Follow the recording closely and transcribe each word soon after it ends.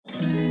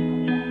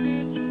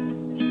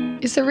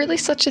Is there really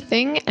such a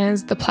thing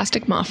as the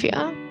plastic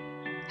mafia?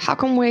 How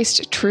can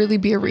waste truly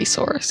be a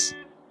resource?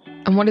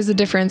 And what is the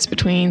difference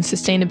between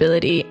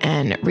sustainability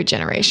and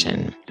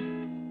regeneration?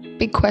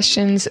 Big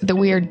questions that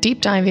we are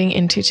deep diving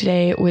into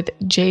today with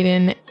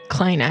Jaden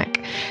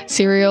Kleinak,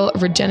 serial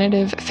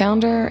regenerative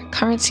founder,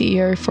 current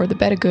CEO for The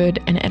Better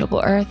Good and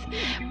Edible Earth,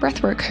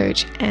 breathwork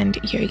coach, and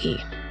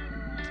yogi.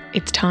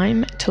 It's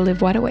time to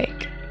live wide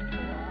awake.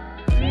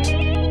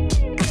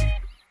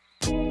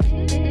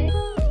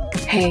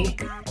 Hey,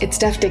 it's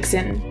Steph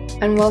Dixon,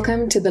 and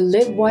welcome to the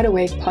Live Wide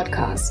Awake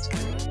podcast.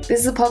 This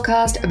is a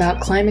podcast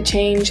about climate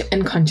change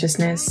and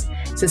consciousness,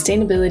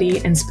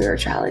 sustainability and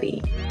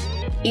spirituality.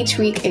 Each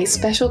week, a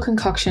special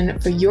concoction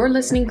for your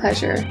listening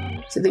pleasure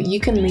so that you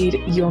can lead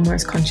your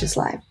most conscious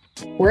life.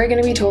 We're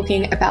going to be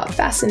talking about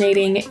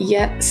fascinating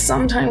yet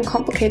sometimes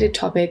complicated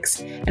topics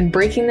and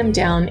breaking them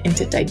down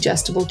into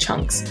digestible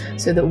chunks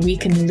so that we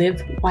can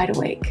live wide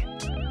awake.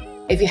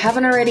 If you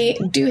haven't already,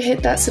 do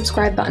hit that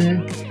subscribe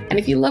button. And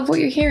if you love what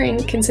you're hearing,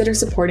 consider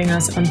supporting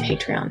us on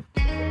Patreon.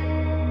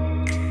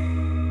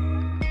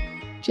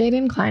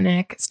 Jaden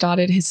Kleinak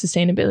started his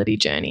sustainability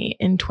journey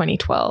in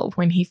 2012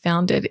 when he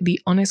founded the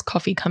Honest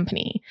Coffee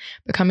Company,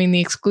 becoming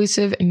the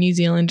exclusive New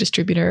Zealand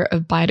distributor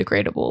of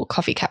biodegradable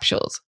coffee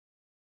capsules.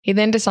 He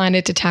then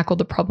decided to tackle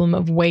the problem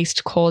of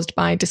waste caused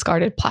by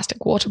discarded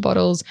plastic water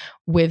bottles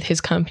with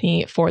his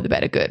company For the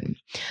Better Good.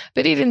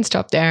 But he didn't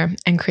stop there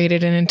and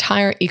created an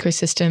entire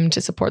ecosystem to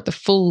support the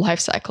full life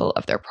cycle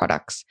of their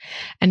products.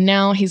 And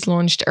now he's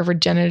launched a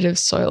regenerative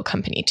soil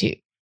company too.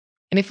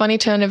 In a funny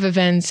turn of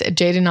events,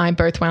 Jade and I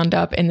both wound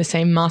up in the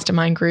same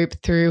mastermind group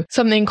through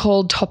something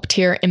called Top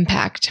Tier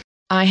Impact.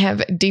 I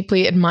have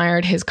deeply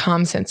admired his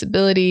calm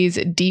sensibilities,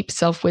 deep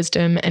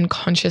self-wisdom, and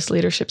conscious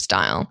leadership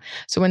style.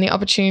 So when the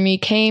opportunity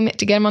came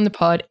to get him on the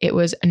pod, it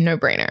was a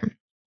no-brainer.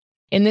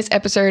 In this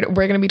episode,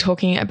 we're going to be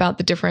talking about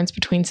the difference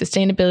between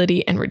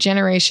sustainability and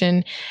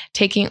regeneration,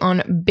 taking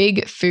on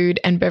big food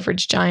and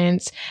beverage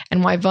giants,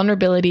 and why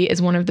vulnerability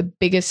is one of the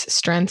biggest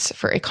strengths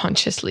for a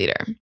conscious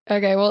leader.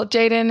 Okay, well,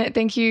 Jaden,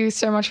 thank you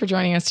so much for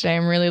joining us today.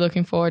 I'm really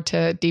looking forward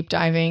to deep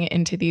diving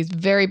into these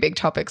very big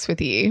topics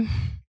with you.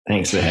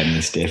 Thanks for having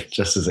me, Steph.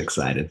 Just as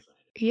excited.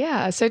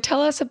 Yeah. So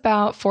tell us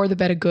about For the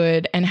Better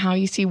Good and how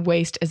you see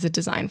waste as a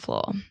design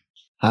flaw.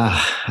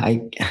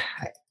 I've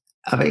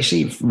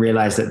actually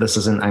realized that this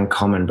isn't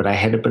uncommon, but I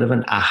had a bit of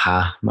an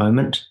aha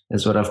moment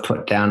is what I've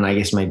put down, I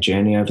guess, my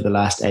journey over the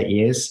last 8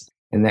 years.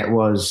 And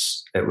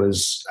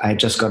I had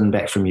just gotten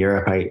back from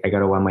Europe. I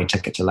got a one-way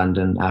ticket to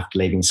London after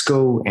leaving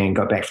school and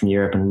got back from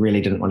Europe and really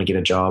didn't want to get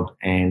a job.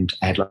 And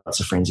I had lots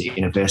of friends at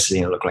university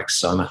and it looked like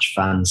so much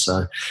fun.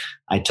 So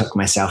I took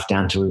myself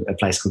down to a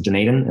place called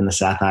Dunedin in the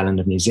South Island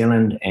of New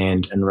Zealand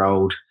and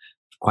enrolled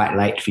quite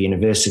late for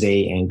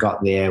university and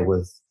got there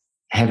with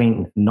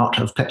having not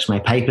have picked my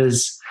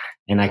papers.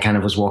 And I kind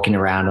of was walking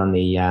around on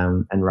the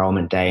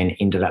enrollment day and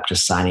ended up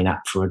just signing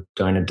up for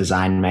doing a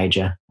design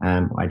major.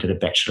 I did a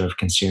Bachelor of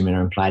Consumer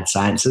and Applied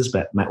Sciences,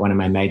 but one of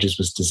my majors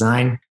was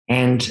design.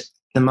 And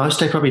the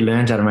most I probably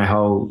learned out of my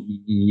whole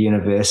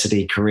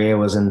university career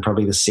was in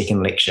probably the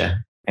second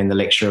lecture. And the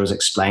lecturer was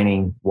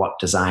explaining what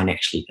design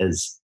actually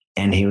is.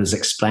 And he was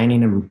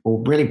explaining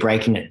or really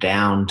breaking it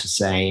down to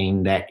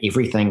saying that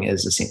everything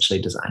is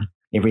essentially design.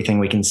 Everything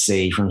we can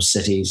see, from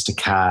cities to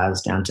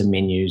cars down to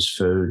menus,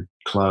 food,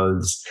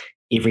 clothes,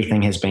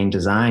 everything has been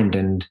designed.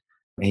 And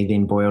he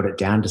then boiled it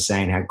down to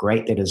saying how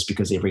great that is,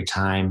 because every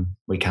time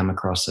we come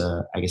across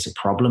a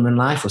problem in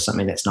life or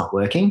something that's not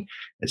working,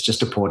 it's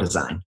just a poor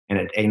design, and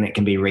it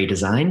can be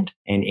redesigned,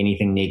 and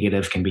anything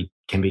negative can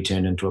be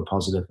turned into a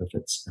positive if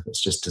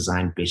it's just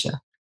designed better.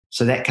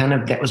 So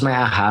that was my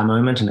aha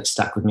moment, and it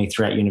stuck with me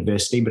throughout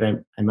university. But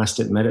I must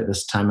admit, at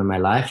this time in my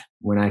life,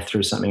 when I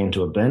threw something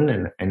into a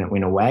bin and it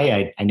went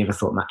away, I never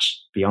thought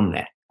much beyond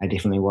that. I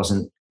definitely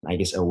wasn't, I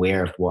guess,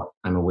 aware of what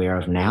I'm aware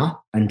of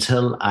now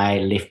until I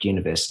left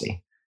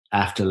university.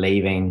 After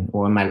leaving,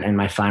 or in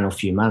my final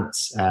few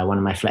months, one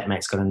of my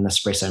flatmates got an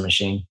espresso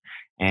machine,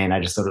 and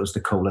I just thought it was the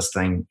coolest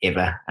thing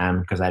ever,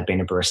 because I'd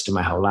been a barista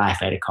my whole life.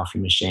 I had a coffee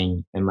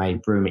machine in my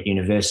room at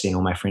university, and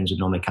all my friends would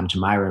normally come to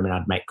my room and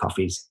I'd make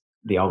coffees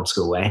the old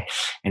school way.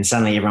 And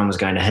suddenly everyone was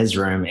going to his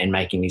room and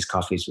making these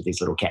coffees with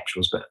these little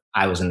capsules, but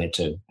I was in there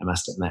too, I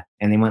must admit.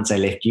 And then once I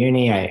left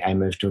uni, I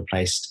moved to a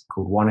place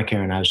called Wanaka,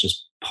 and I was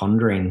just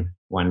pondering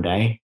one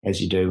day,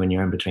 as you do when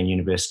you're in between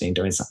university and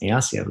doing something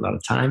else, you have a lot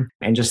of time,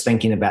 and just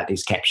thinking about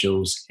these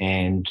capsules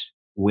and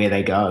where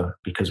they go,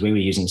 because we were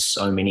using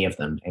so many of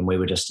them and we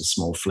were just a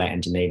small flat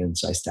in Dunedin.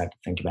 So I started to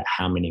think about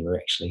how many were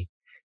actually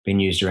been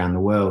used around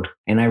the world.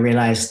 And I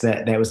realized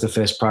that was the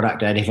first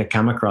product I'd ever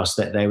come across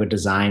that they were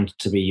designed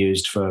to be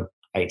used for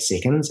 8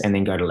 seconds and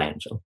then go to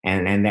landfill.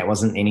 And that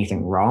wasn't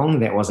anything wrong.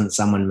 That wasn't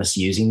someone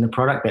misusing the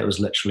product. That was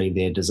literally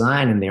their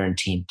design and their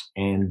intent.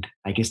 And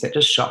I guess that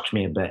just shocked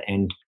me a bit.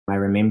 And I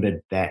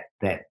remembered that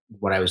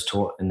what I was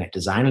taught in that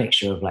design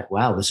lecture of like,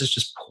 wow, this is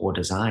just poor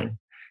design.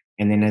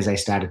 And then as I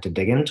started to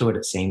dig into it,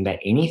 it seemed that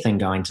anything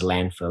going to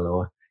landfill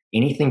or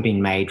anything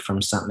being made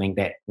from something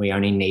that we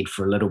only need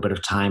for a little bit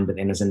of time, but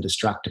then is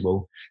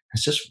indestructible,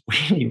 it's just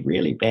really,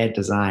 really bad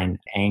design,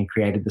 and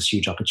created this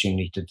huge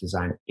opportunity to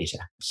design it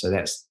better. So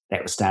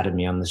that started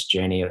me on this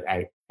journey.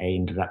 I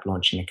ended up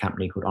launching a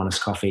company called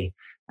Honest Coffee,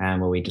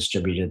 where we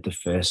distributed the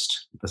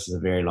first, this is a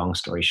very long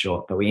story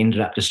short, but we ended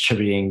up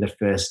distributing the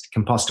first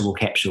compostable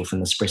capsule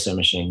from Nespresso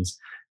machines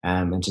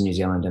into New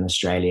Zealand and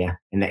Australia.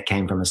 And that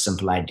came from a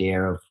simple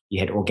idea of, you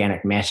had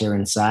organic matter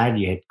inside,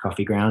 you had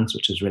coffee grounds,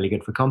 which is really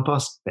good for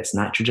compost. That's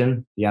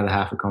nitrogen. The other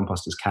half of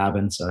compost is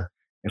carbon. So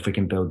if we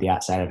can build the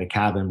outside of a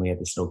carbon, we have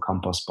this little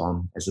compost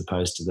bomb, as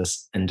opposed to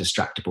this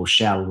indestructible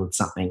shell with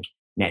something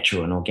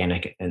natural and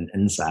organic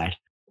inside.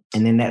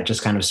 And then that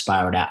just kind of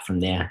spiraled out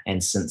from there.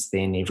 And since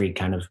then, every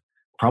kind of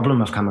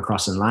problem I've come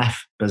across in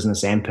life,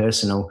 business and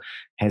personal,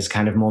 has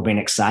kind of more been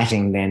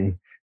exciting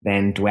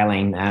than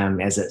dwelling,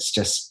 as it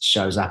just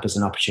shows up as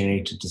an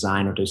opportunity to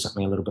design or do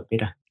something a little bit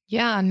better.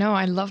 Yeah, no,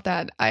 I love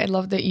that. I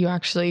love that you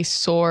actually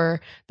saw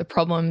the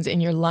problems in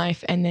your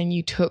life and then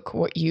you took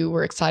what you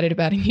were excited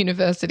about in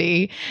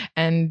university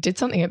and did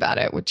something about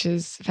it, which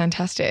is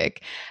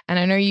fantastic. And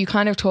I know you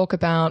kind of talk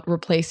about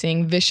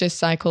replacing vicious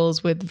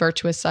cycles with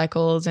virtuous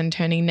cycles and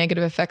turning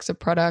negative effects of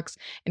products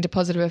into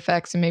positive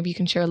effects. And maybe you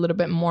can share a little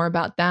bit more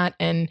about that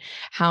and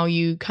how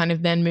you kind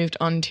of then moved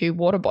on to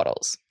water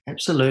bottles.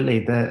 Absolutely.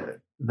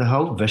 The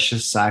whole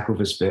vicious cycle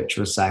versus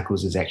virtuous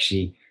cycles is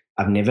actually,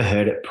 I've never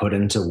heard it put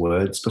into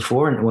words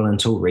before, and well,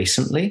 until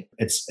recently.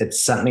 It's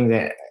something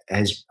that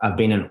I've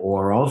been in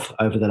awe of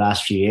over the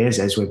last few years,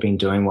 as we've been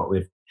doing what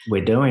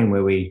we're doing,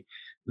 where we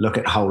look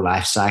at whole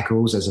life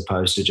cycles as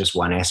opposed to just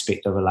one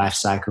aspect of a life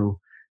cycle,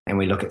 and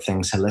we look at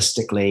things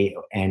holistically.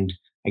 And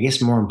I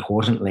guess more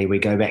importantly, we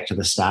go back to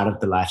the start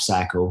of the life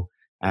cycle,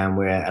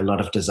 where a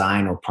lot of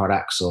design or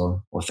products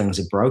or things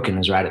are broken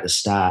is right at the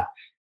start.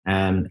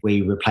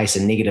 We replace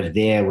a negative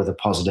there with a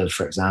positive,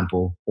 for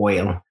example,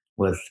 oil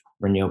with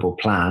renewable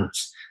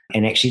plants,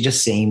 and actually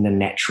just seeing the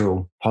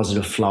natural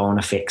positive flow-on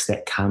effects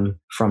that come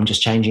from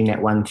just changing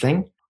that one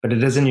thing. But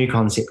it is a new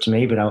concept to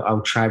me, but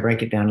I'll try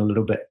break it down a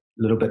little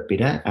bit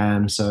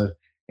better. So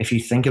if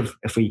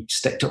we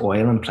stick to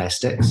oil and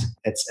plastics,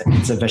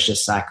 it's a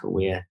vicious cycle.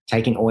 We're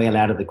taking oil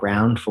out of the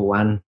ground, for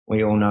one.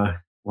 We all know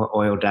what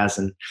oil does,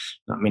 and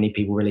not many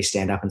people really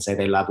stand up and say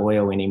they love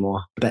oil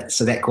anymore. But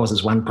so that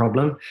causes one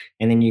problem.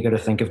 And then you've got to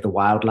think of the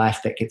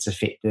wildlife that gets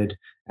affected.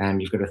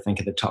 You've got to think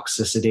of the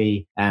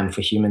toxicity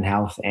for human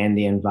health and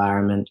the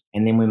environment.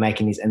 And then we're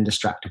making these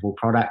indestructible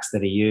products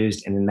that are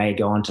used, and then they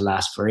go on to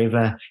last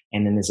forever.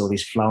 And then there's all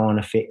these flow-on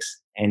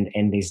effects and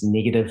these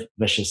negative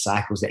vicious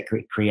cycles that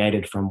get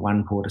created from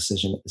one poor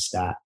decision at the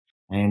start.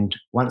 And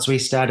once we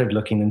started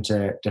looking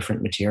into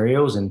different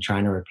materials and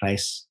trying to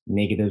replace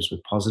negatives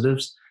with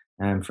positives,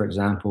 for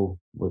example,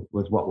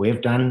 with what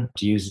we've done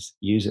to use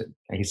it,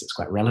 I guess it's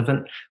quite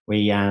relevant.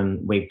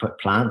 We put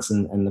plants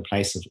in the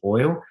place of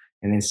oil,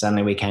 and then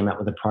suddenly we came up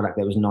with a product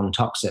that was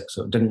non-toxic,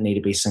 so it didn't need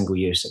to be single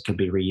use; it could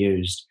be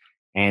reused,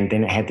 and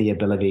then it had the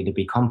ability to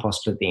be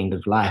composted at the end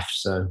of life.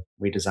 So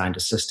we designed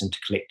a system to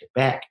collect it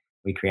back.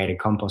 We created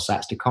compost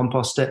sites to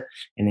compost it,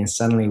 and then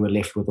suddenly we're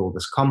left with all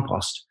this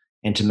compost.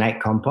 And to make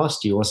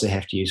compost, you also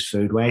have to use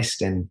food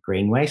waste and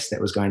green waste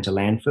that was going to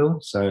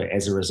landfill. So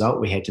as a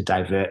result, we had to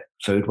divert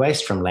food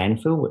waste from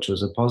landfill, which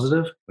was a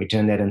positive. We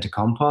turned that into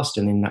compost,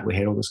 and then we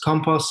had all this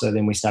compost. So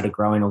then we started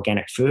growing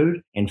organic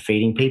food and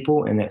feeding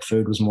people, and that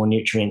food was more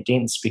nutrient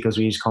dense because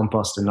we used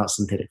compost and not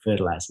synthetic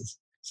fertilizers.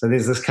 So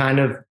there's this kind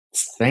of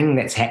thing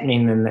that's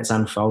happening and that's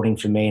unfolding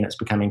for me, and it's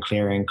becoming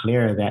clearer and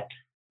clearer that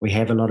we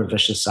have a lot of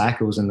vicious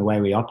cycles in the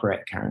way we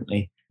operate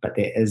currently. But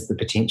there is the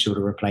potential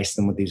to replace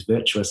them with these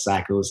virtuous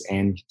cycles.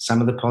 And some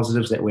of the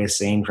positives that we're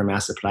seeing from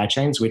our supply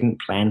chains, we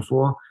didn't plan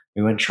for.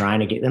 We weren't trying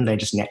to get them. They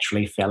just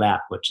naturally fell out,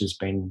 which has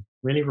been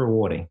really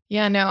rewarding.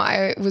 Yeah, no,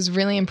 I was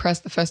really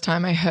impressed the first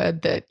time I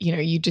heard that,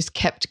 you just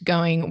kept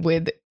going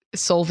with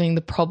solving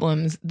the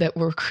problems that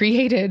were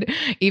created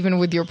even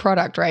with your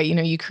product, right?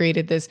 You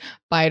created this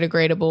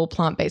biodegradable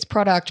plant-based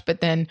product,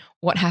 but then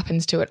what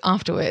happens to it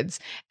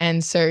afterwards?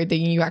 And so then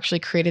you actually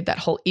created that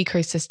whole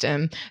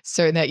ecosystem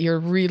so that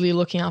you're really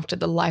looking after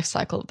the life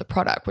cycle of the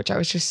product, which I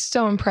was just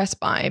so impressed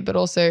by, but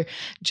also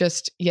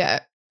just,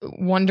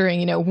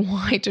 wondering,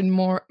 why did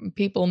more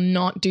people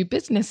not do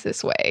business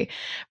this way,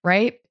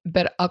 right?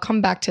 But I'll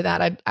come back to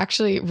that. I'd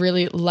actually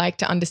really like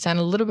to understand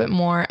a little bit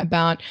more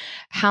about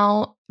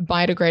how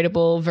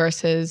biodegradable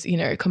versus,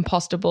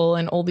 compostable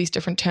and all these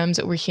different terms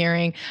that we're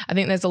hearing. I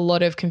think there's a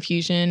lot of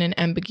confusion and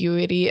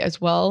ambiguity as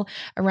well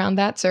around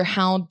that. So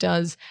how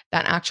does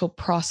that actual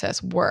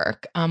process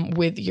work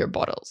with your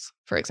bottles,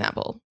 for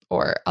example,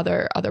 or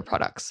other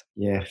products?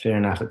 Yeah, fair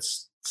enough.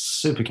 It's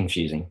super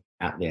confusing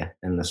out there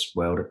in this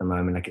world at the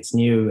moment. Like, it's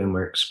new and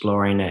we're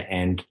exploring it,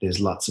 and there's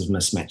lots of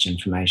mismatched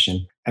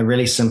information. A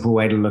really simple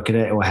way to look at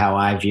it, or how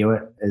I view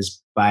it,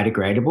 is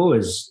biodegradable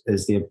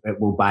it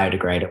will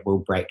biodegrade, it will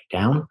break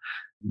down.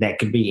 That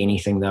could be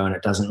anything though, and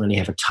it doesn't really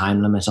have a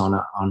time limit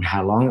on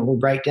how long it will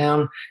break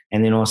down.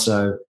 And then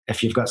also,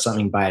 if you've got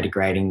something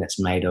biodegrading that's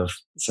made of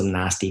some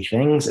nasty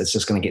things, it's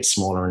just going to get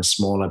smaller and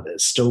smaller, but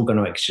it's still going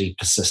to actually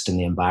persist in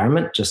the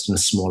environment, just in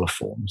smaller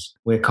forms.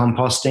 We're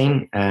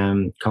composting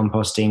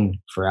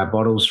for our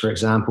bottles, for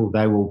example,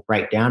 they will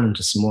break down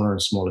into smaller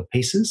and smaller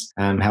pieces.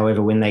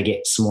 However, when they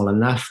get small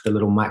enough, the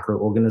little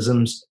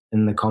microorganisms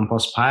in the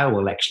compost pile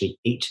will actually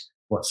eat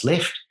what's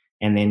left,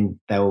 and then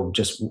they'll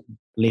just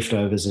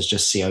leftovers is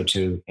just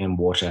CO2 and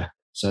water.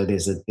 So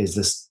there's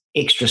this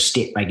extra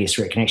step, I guess,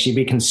 where it can actually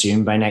be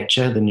consumed by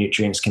nature. The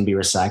nutrients can be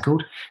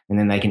recycled, and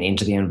then they can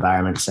enter the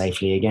environment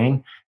safely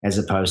again, as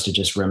opposed to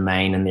just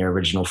remain in their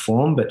original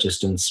form, but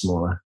just in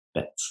smaller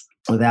bits.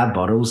 With our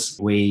bottles,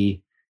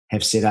 we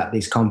have set up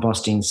these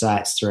composting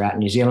sites throughout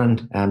New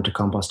Zealand to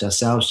compost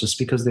ourselves, just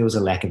because there was a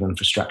lack of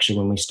infrastructure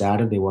when we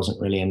started. There wasn't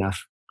really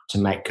enough to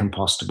make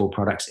compostable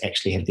products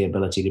actually have the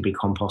ability to be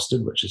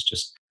composted, which is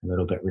just a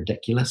little bit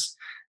ridiculous.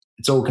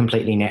 It's all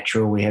completely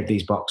natural. We have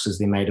these boxes,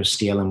 they're made of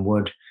steel and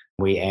wood.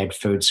 We add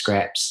food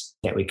scraps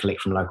that we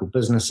collect from local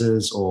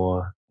businesses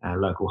or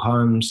local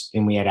homes.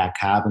 Then we add our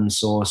carbon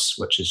source,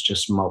 which is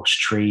just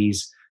mulched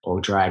trees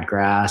or dried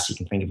grass. You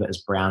can think of it as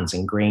browns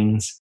and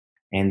greens.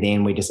 And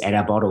then we just add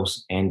our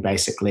bottles. And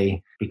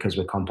basically, because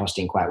we're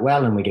composting quite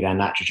well and we get our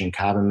nitrogen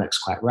carbon mix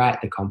quite right,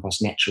 the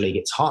compost naturally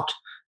gets hot.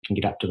 Can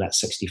get up to about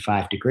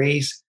 65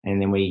 degrees, and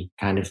then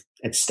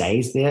it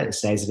stays there. It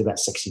stays at about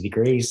 60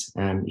 degrees.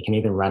 You can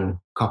even run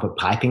copper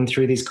piping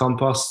through these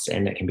composts,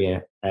 and it can be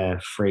a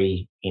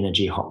free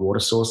energy hot water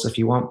source if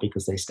you want,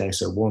 because they stay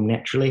so warm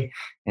naturally.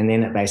 And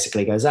then it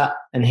basically goes up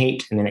in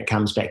heat, and then it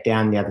comes back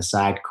down the other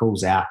side,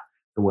 cools out,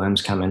 the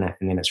worms come in it,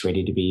 and then it's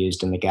ready to be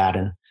used in the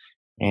garden.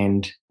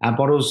 And our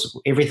bottles,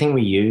 everything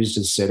we use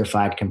is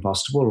certified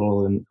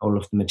compostable, all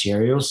of the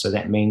materials. So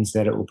that means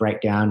that it will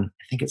break down,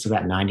 I think it's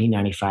about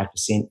 95%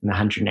 in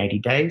 180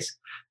 days.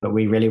 But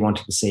we really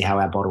wanted to see how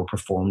our bottle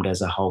performed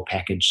as a whole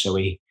package. So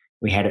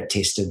we had it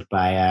tested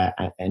by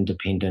an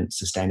independent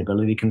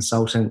sustainability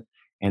consultant,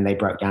 and they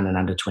broke down in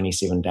under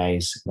 27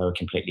 days. They were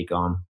completely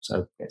gone.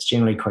 So it's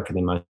generally quicker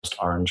than most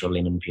orange or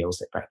lemon peels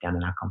that break down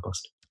in our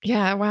compost.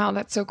 Yeah, wow,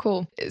 that's so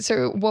cool.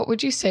 So what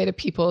would you say to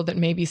people that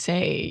maybe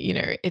say,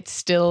 it's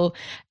still,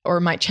 or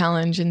might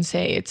challenge and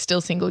say it's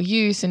still single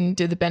use, and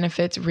do the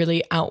benefits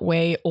really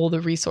outweigh all the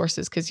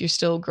resources because you're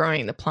still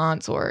growing the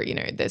plants, or,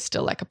 there's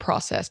still like a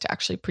process to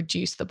actually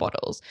produce the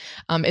bottles?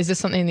 Is this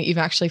something that you've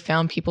actually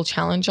found people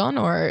challenge on,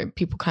 or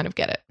people kind of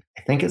get it?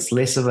 I think it's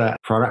less of a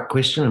product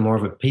question and more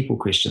of a people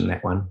question,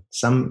 that one.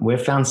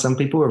 We've found some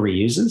people are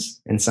reusers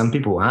and some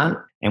people aren't.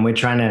 And we're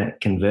trying to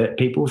convert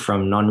people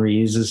from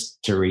non-reusers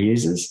to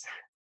reusers.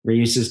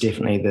 Reuse is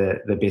definitely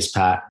the best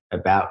part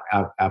about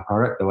our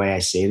product. The way I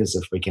see it is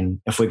if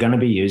we're going to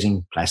be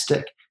using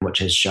plastic, which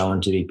has shown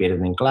to be better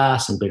than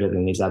glass and better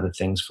than these other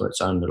things for its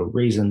own little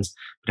reasons,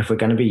 but if we're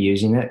going to be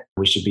using it,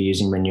 we should be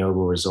using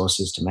renewable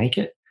resources to make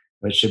it.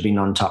 It should be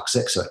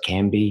non-toxic, so it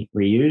can be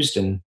reused.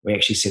 And we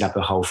actually set up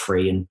a whole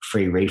free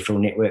refill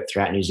network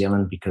throughout New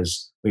Zealand,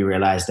 because we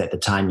realized that the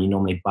time you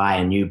normally buy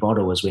a new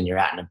bottle is when you're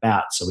out and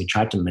about. So we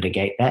tried to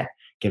mitigate that,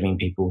 giving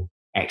people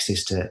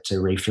access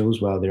to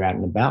refills while they're out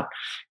and about,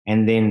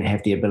 and then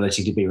have the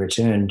ability to be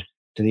returned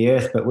to the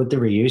earth. But with the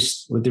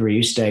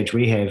reuse stage,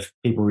 we have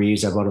people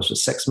reuse our bottles for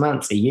 6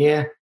 months, a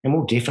year, and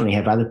we'll definitely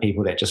have other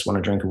people that just want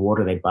to drink of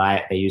water. They buy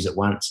it, they use it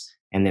once,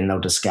 and then they'll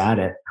discard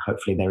it.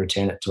 Hopefully they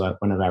return it to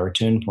one of our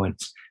return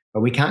points.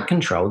 But we can't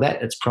control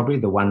that. It's probably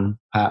the one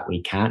part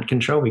we can't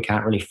control. We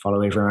can't really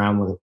follow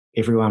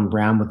everyone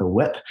around with a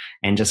whip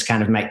and just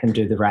kind of make them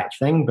do the right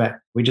thing. But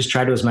we just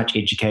try to do as much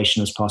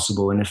education as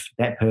possible. And if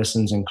that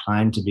person's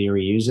inclined to be a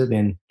reuser,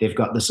 then they've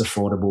got this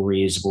affordable,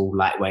 reusable,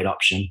 lightweight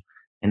option.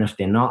 And if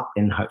they're not,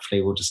 then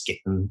hopefully we'll just get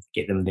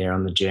them there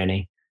on the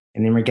journey.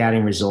 And then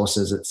regarding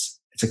resources, it's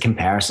a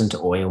comparison to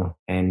oil.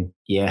 And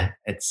yeah,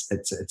 it's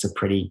a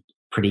pretty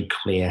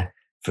clear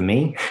for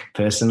me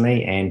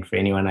personally, and for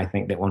anyone I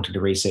think that wanted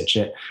to research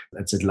it.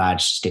 It's a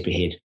large step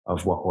ahead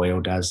of what oil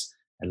does.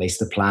 At least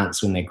the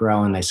plants, when they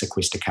grow and they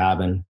sequester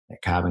carbon,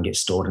 that carbon gets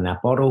stored in our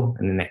bottle,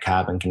 and then that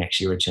carbon can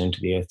actually return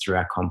to the earth through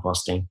our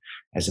composting,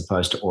 as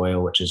opposed to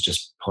oil, which is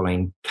just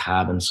pulling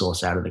carbon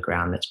source out of the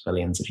ground that's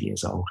billions of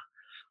years old.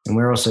 And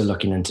we're also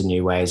looking into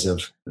new ways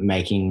of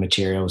making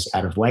materials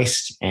out of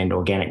waste and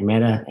organic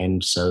matter.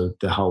 And so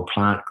the whole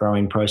plant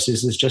growing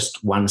process is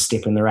just one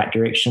step in the right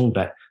direction,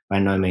 but by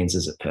no means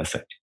is it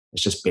perfect.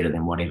 It's just better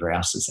than whatever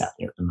else is out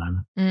there at the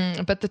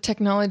moment. But the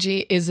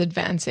technology is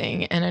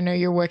advancing. And I know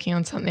you're working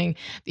on something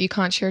that you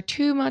can't share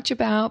too much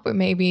about, but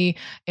maybe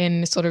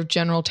in sort of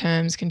general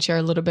terms can share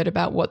a little bit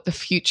about what the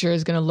future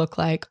is going to look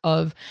like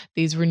of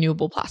these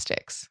renewable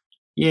plastics.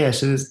 Yeah,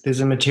 so there's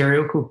a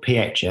material called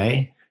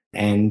PHA,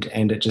 and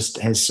it just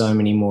has so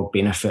many more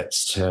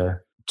benefits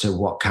to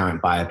what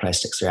current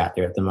bioplastics are out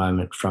there at the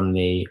moment, from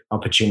the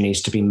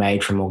opportunities to be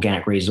made from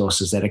organic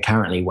resources that are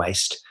currently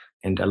waste.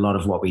 And a lot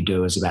of what we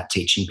do is about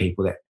teaching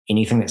people that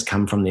anything that's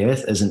come from the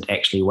earth isn't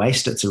actually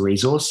waste, it's a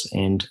resource.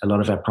 And a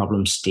lot of our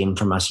problems stem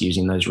from us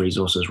using those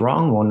resources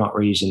wrong or not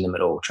reusing them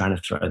at all, trying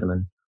to throw them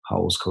in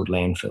holes called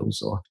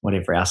landfills or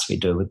whatever else we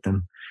do with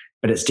them.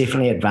 But it's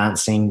definitely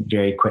advancing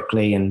very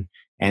quickly, and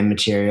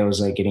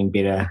materials are getting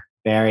better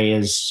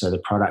barriers. So the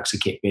products are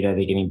kept better.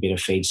 They're getting better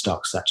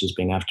feedstocks, such as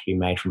being able to be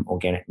made from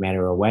organic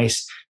matter or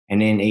waste.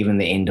 And then even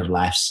the end of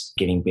life's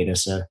getting better.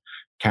 So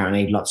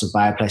currently lots of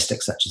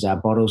bioplastics, such as our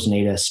bottles,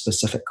 need a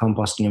specific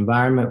composting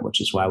environment,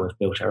 which is why we've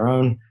built our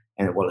own.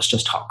 And well, it's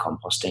just hot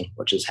composting,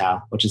 which is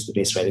the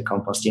best way to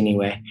compost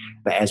anyway.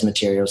 But as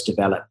materials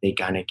develop, they're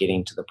kind of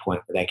getting to the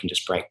point where they can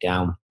just break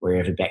down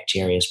wherever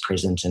bacteria is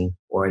present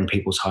or in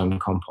people's home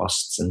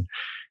composts. And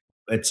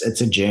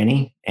it's a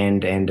journey,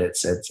 and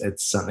it's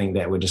something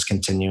that we're just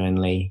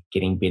continually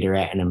getting better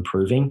at and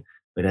improving.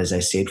 But as I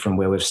said, from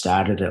where we've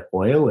started at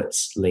oil,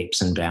 it's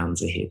leaps and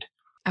bounds ahead.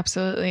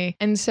 Absolutely.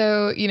 And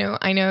so,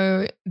 I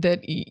know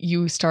that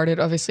you started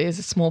obviously as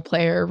a small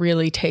player,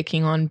 really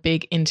taking on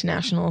big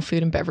international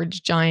food and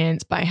beverage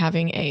giants by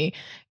having a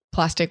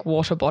plastic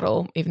water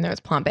bottle, even though it's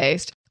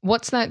plant-based.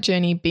 What's that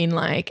journey been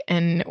like,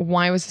 and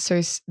why was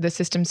the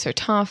system so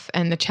tough,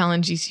 and the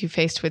challenges you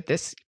faced with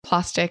this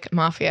plastic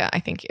mafia, I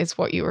think is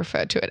what you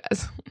referred to it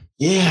as?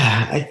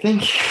 Yeah, I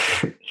think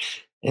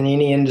in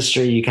any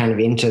industry you kind of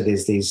enter,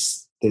 there's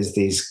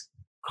these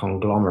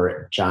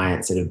conglomerate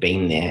giants that have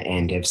been there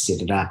and have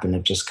set it up, and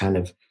have just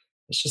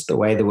it's just the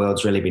way the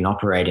world's really been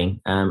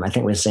operating. I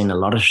think we're seeing a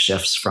lot of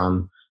shifts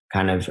from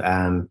kind of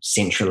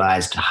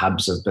centralized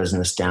hubs of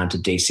business down to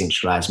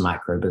decentralized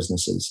micro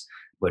businesses,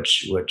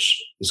 which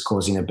is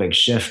causing a big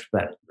shift.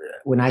 But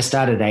when I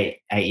started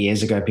eight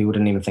years ago, people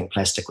didn't even think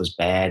plastic was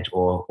bad,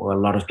 or a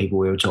lot of people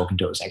we were talking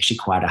to, it was actually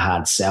quite a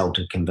hard sell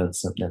to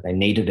convince them that they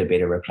needed a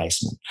better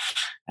replacement.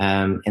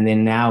 And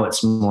then now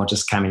it's more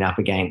just coming up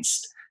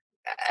against,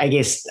 I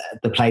guess,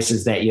 the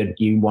places that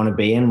you want to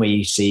be in, where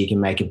you see you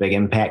can make a big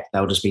impact.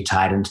 They'll just be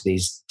tied into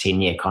these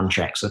 10-year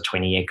contracts or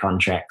 20-year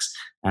contracts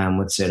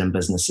with certain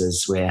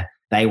businesses where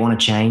they want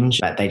to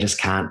change, but they just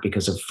can't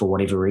for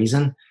whatever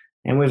reason.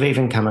 And we've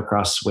even come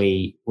across,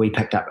 we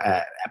picked up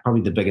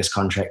probably the biggest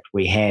contract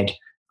we had.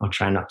 I'll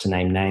try not to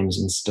name names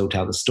and still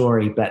tell the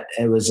story, but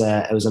it was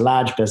a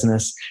large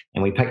business,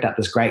 and we picked up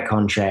this great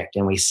contract,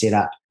 and we set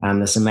up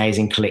this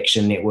amazing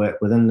collection network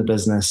within the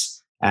business.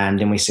 And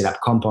then we set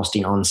up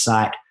composting on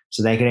site,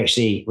 so they could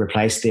actually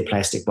replace their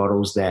plastic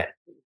bottles. That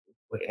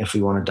if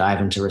we want to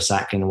dive into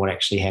recycling and what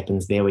actually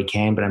happens there, we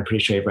can, but I'm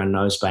pretty sure everyone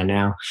knows by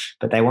now.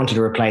 But they wanted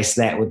to replace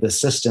that with the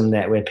system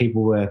where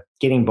people were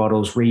getting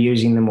bottles,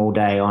 reusing them all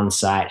day on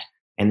site,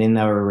 and then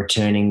they were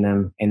returning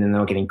them, and then they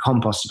were getting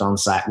composted on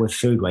site with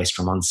food waste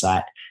from on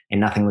site,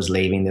 and nothing was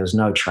leaving. There was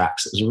no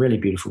trucks. It was a really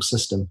beautiful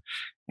system.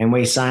 And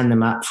we signed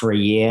them up for a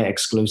year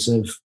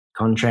exclusive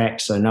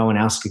contract, so no one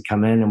else could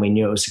come in, and we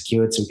knew it was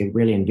secured, so we could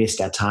really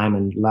invest our time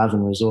and love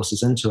and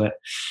resources into it.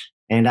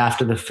 And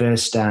after the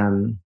first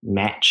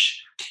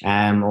match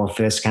or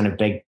first kind of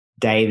big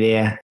day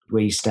there,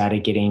 we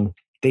started getting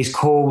these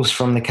calls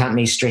from the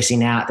company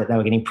stressing out that they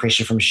were getting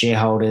pressure from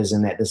shareholders,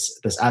 and that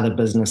this other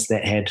business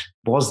that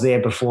was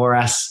there before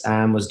us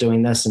was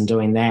doing this and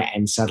doing that.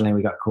 And suddenly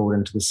we got called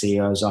into the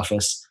CEO's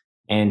office,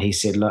 and he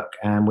said, look,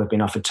 we've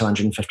been offered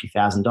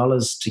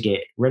 $250,000 to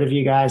get rid of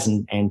you guys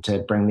and to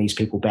bring these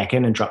people back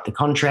in and drop the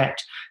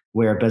contract.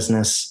 We're a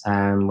business,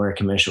 we're a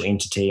commercial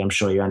entity, I'm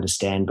sure you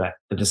understand, but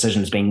the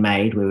decision's been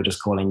made. We were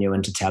just calling you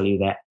in to tell you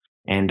that.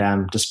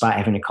 And despite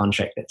having a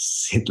contract that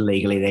said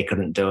legally they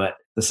couldn't do it,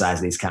 the size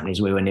of these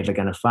companies, we were never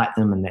going to fight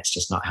them, and that's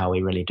just not how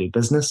we really do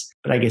business.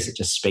 But I guess it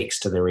just speaks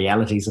to the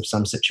realities of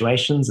some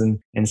situations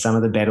and some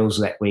of the battles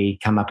that we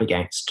come up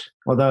against.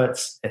 Although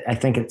I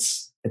think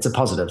it's a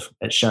positive.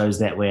 It shows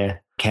that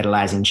we're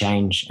catalyzing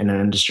change in an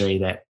industry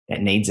that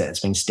needs it.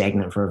 It's been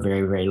stagnant for a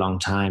very, very long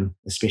time,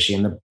 especially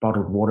in the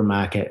bottled water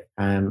market.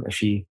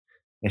 If you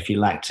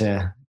like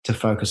to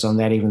focus on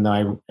that, even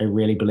though I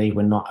really believe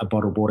we're not a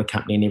bottled water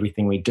company in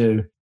everything we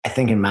do. I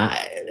think in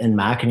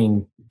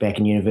marketing back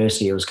in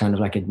university, it was kind of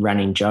like a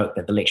running joke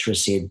that the lecturer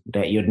said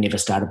that you'd never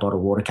start a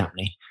bottled water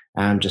company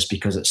just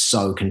because it's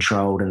so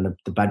controlled and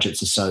the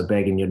budgets are so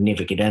big and you'd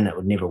never get in, it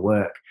would never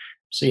work.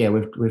 So yeah,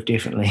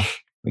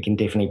 we can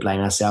definitely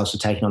blame ourselves for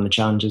taking on the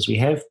challenges we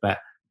have, but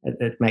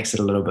it makes it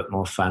a little bit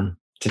more fun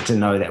to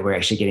know that we're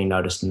actually getting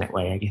noticed in that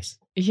way, I guess.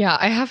 Yeah,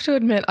 I have to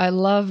admit, I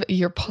love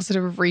your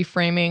positive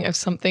reframing of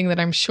something that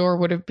I'm sure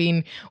would have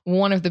been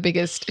one of the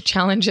biggest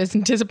challenges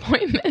and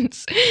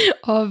disappointments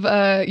of,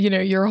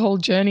 your whole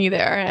journey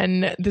there.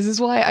 And this is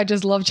why I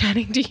just love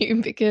chatting to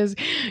you, because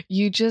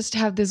you just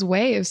have this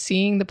way of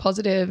seeing the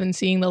positive and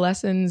seeing the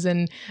lessons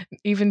and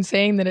even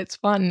saying that it's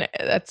fun.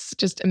 That's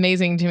just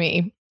amazing to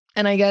me.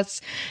 And I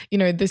guess,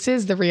 this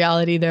is the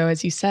reality, though,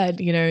 as you said,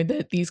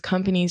 that these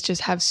companies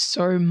just have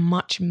so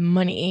much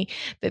money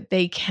that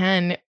they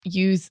can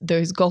use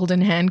those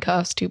golden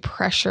handcuffs to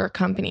pressure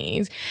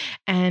companies.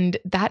 And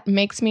that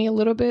makes me a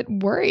little bit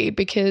worried,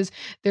 because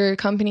there are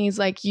companies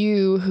like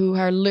you who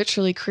are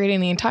literally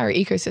creating the entire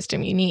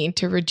ecosystem you need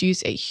to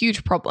reduce a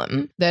huge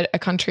problem that a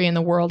country in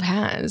the world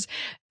has.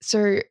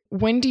 So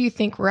when do you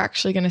think we're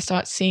actually going to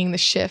start seeing the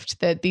shift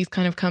that these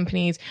kind of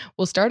companies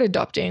will start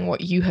adopting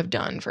what you have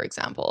done, for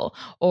example,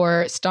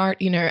 or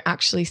start,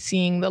 actually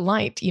seeing the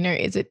light?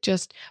 Is it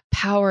just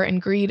power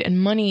and greed and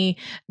money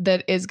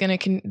that is going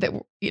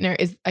to,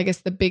 is, I guess,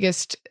 the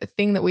biggest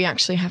thing that we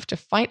actually have to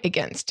fight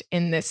against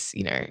in this,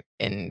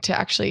 and to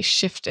actually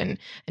shift and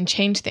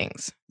change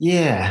things?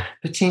 Yeah,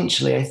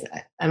 potentially.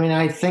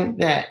 I think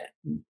that,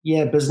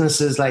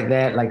 businesses like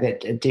that,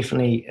 it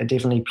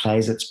definitely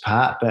plays its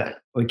part, but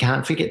we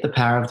can't forget the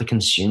power of the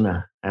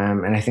consumer.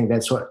 And I think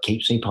that's what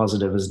keeps me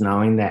positive, is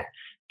knowing that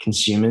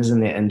consumers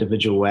in their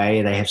individual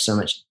way, they have so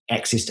much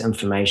access to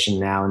information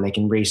now, and they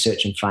can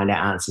research and find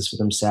out answers for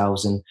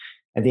themselves. And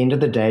at the end of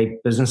the day,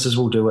 businesses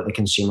will do what the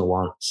consumer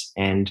wants.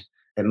 And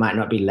it might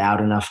not be loud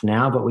enough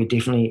now, but we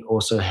definitely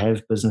also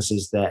have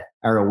businesses that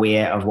are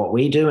aware of what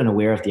we do and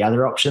aware of the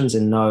other options,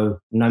 and know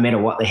no matter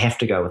what, they have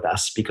to go with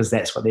us, because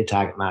that's what their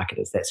target market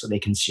is. That's what their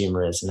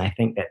consumer is. And I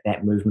think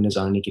that movement is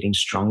only getting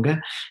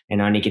stronger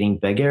and only getting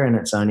bigger. And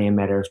it's only a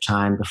matter of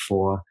time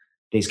before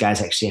these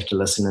guys actually have to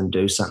listen and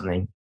do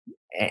something.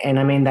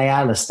 And they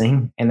are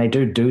listening, and they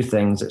do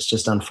things. It's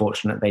just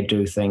unfortunate they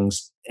do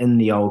things in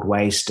the old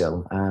way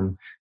still.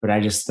 But I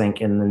just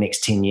think in the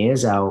next 10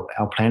 years, our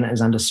planet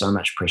is under so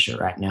much pressure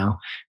right now.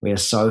 We are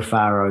so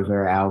far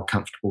over our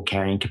comfortable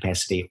carrying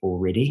capacity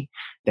already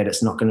that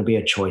it's not going to be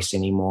a choice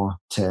anymore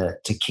to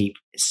keep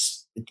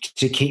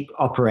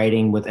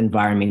operating with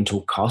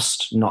environmental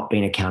cost not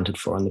being accounted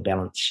for on the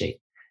balance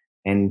sheet.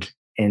 And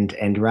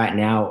right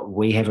now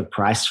we have a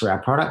price for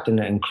our product, and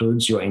it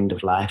includes your end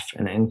of life,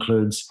 and it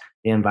includes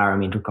the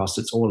environmental cost.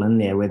 It's all in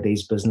there, where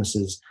these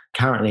businesses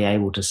currently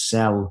able to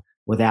sell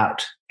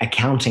without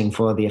accounting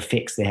for the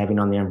effects they're having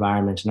on the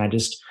environment. And I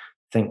just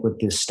think with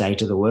the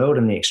state of the world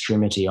and the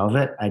extremity of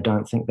it, I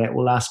don't think that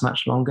will last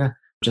much longer,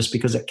 just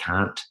because it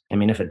can't.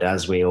 If it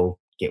does, we all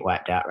get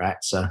wiped out, right?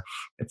 So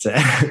it's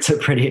a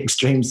pretty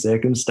extreme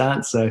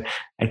circumstance. So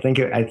I think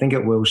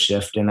it will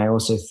shift. And I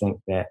also think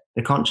that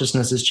the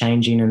consciousness is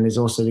changing, and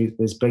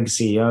there's big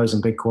CEOs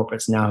and big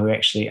corporates now who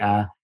actually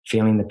are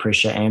feeling the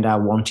pressure and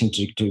are wanting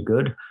to do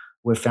good.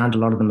 We've found a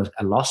lot of them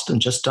are lost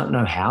and just don't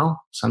know how.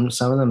 Some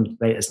of them,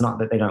 it's not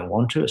that they don't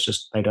want to, it's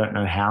just they don't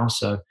know how.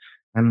 So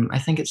I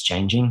think it's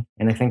changing.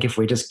 And I think if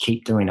we just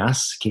keep doing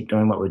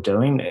what we're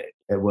doing,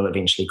 it will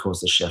eventually cause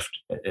the shift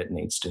it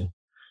needs to.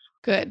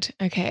 Good.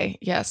 Okay.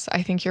 Yes,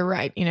 I think you're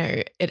right.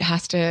 It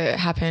has to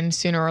happen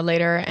sooner or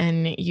later.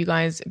 And you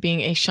guys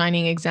being a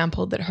shining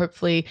example that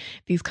hopefully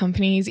these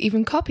companies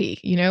even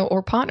copy,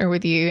 or partner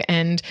with you.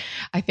 And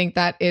I think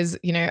that is,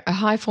 a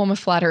high form of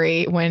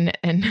flattery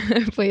and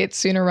hopefully it's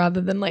sooner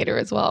rather than later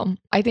as well.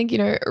 I think,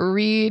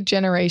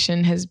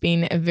 regeneration has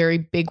been a very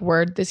big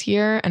word this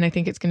year. And I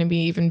think it's going to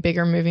be even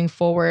bigger moving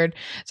forward.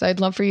 So I'd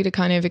love for you to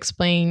kind of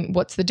explain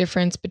what's the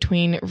difference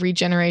between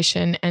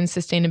regeneration and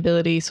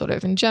sustainability sort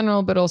of in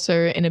general, but also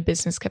in a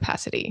business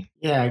capacity.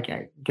 Yeah,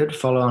 okay. Good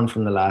follow on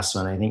from the last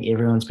one. I think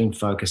everyone's been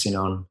focusing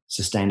on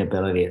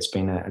sustainability. It's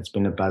been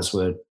a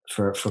buzzword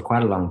for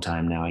quite a long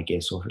time now, I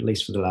guess, or at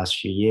least for the last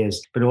few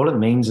years. But all it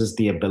means is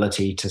the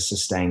ability to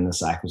sustain the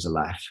cycles of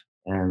life.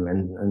 And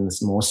in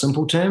more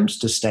simple terms,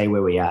 to stay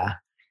where we are.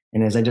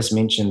 And as I just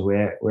mentioned,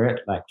 we're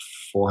at like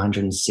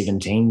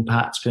 417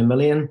 parts per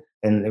million.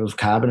 And with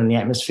carbon in the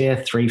atmosphere,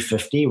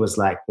 350 was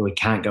like, we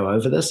can't go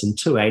over this. And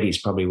 280 is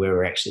probably where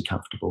we're actually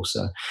comfortable.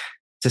 So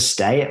to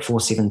stay at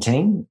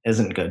 417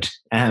 isn't good.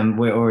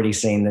 We're already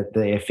seeing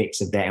the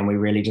effects of that, and we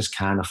really just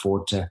can't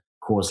afford to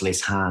cause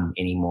less harm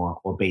anymore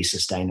or be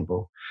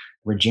sustainable.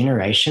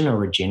 Regeneration or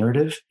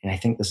regenerative, and I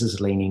think this is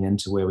leaning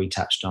into where we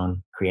touched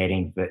on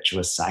creating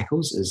virtuous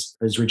cycles,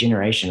 is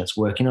regeneration. It's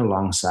working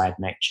alongside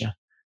nature.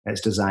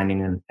 It's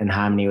designing in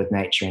harmony with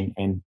nature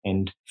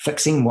and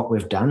fixing what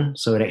we've done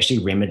so it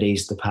actually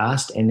remedies the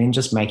past, and then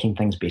just making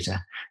things better.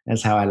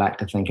 That's how I like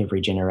to think of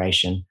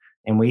regeneration.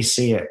 And we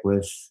see it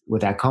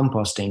with our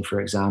composting, for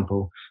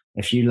example.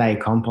 If you lay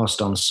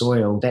compost on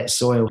soil, that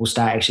soil will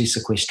start actually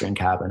sequestering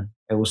carbon.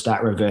 It will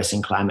start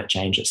reversing climate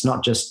change. It's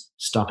not just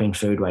stopping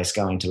food waste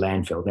going to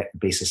landfill. That would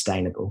be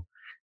sustainable.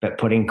 But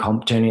turning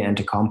it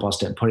into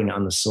compost and putting it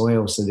on the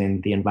soil so then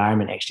the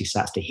environment actually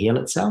starts to heal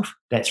itself,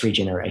 that's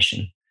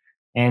regeneration.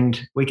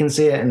 And we can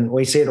see it, and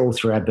we see it all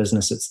through our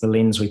business. It's the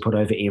lens we put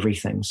over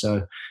everything.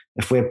 So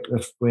if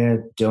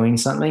we're doing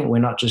something, we're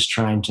not just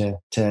trying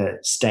to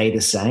stay the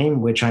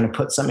same. We're trying to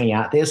put something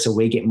out there so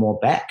we get more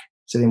back.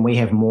 So then we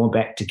have more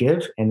back to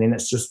give. And then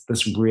it's just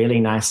this really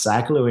nice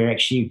cycle where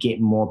actually you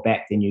get more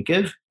back than you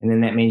give. And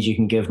then that means you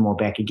can give more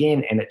back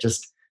again. And it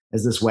just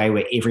is this way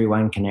where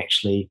everyone can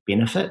actually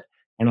benefit.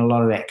 And a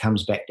lot of that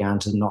comes back down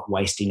to not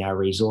wasting our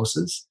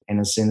resources. And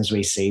as soon as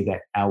we see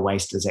that our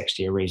waste is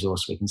actually a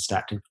resource, we can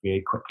start to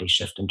very quickly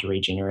shift into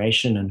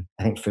regeneration. And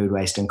I think food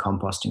waste and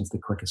composting is the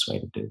quickest way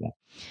to do that.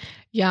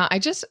 Yeah, I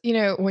just,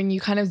 when you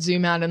kind of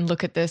zoom out and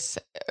look at this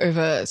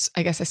over,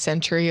 I guess, a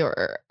century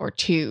or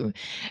two,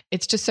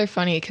 it's just so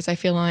funny because I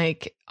feel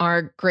like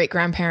our great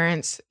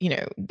grandparents,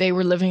 they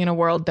were living in a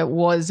world that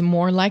was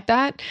more like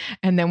that.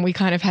 And then we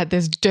kind of had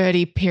this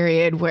dirty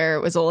period where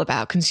it was all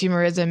about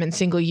consumerism and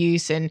single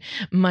use and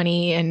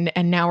money. And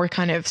now we're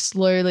kind of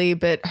slowly,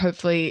 but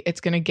hopefully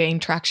it's going to gain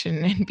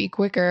traction and be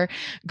quicker,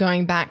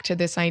 going back to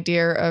this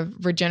idea of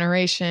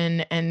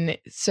regeneration and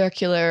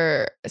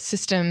circular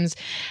systems.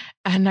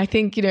 And I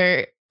think,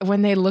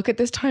 when they look at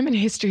this time in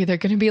history, they're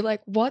going to be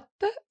like, what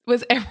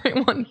was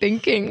everyone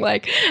thinking?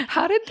 Like,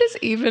 how did this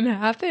even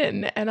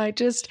happen? And I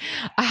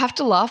have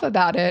to laugh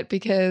about it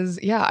because,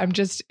 yeah, I'm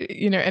just,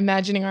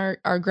 imagining our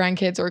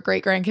grandkids or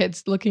great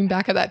grandkids looking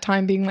back at that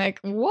time being like,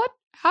 what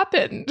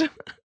happened?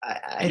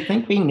 I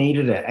think we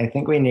needed it. I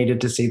think we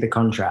needed to see the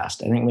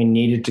contrast. I think we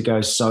needed to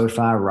go so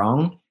far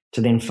wrong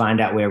to then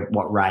find out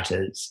what right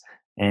is.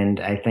 And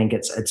I think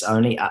it's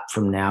only up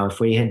from now. If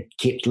we had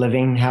kept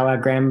living how our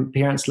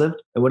grandparents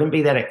lived, it wouldn't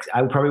be that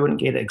I probably wouldn't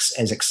get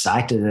as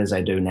excited as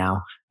I do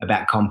now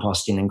about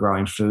composting and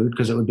growing food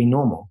because it would be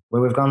normal.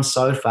 Where we've gone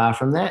so far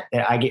from that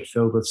I get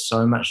filled with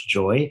so much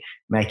joy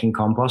making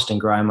compost and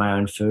growing my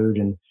own food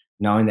and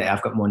knowing that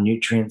I've got more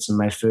nutrients in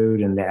my food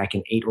and that I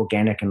can eat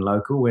organic and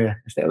local,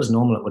 where if that was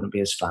normal, it wouldn't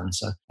be as fun.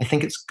 So I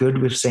think it's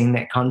good we've seen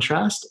that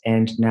contrast.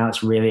 And now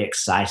it's really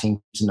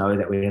exciting to know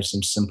that we have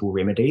some simple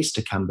remedies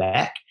to come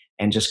back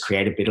and just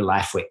create a better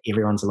life where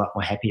everyone's a lot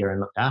more happier and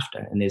looked after.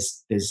 And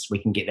we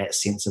can get that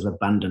sense of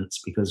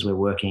abundance because we're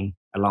working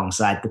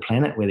alongside the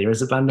planet where there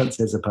is abundance,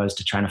 as opposed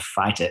to trying to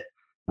fight it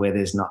where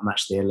there's not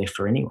much there left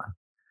for anyone.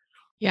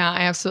 Yeah,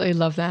 I absolutely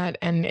love that.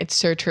 And it's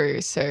so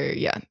true. So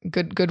yeah,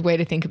 good way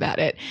to think about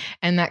it.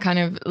 And that kind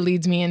of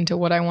leads me into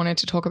what I wanted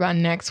to talk about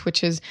next,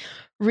 which is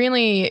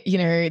really,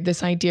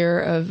 this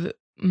idea of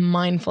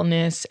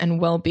mindfulness and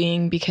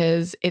well-being,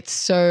 because it's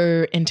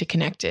so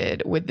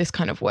interconnected with this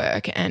kind of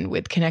work and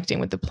with connecting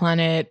with the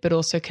planet, but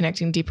also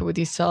connecting deeper with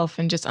yourself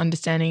and just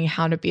understanding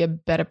how to be a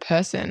better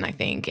person, I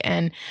think.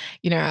 And,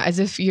 as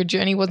if your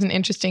journey wasn't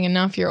interesting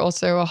enough, you're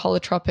also a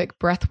holotropic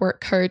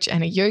breathwork coach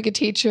and a yoga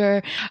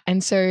teacher.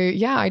 And so,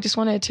 yeah, I just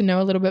wanted to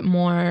know a little bit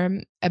more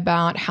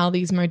about how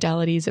these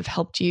modalities have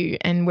helped you,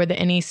 and were there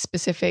any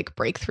specific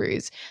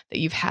breakthroughs that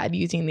you've had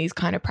using these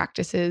kind of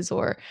practices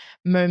or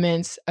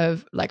moments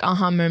of like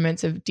aha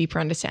moments of deeper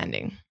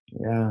understanding?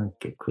 Yeah,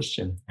 good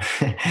question.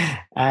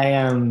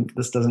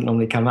 This doesn't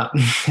normally come up.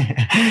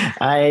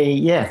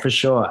 For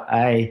sure.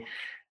 I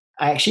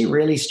actually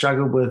really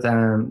struggled with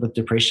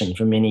depression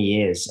for many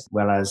years.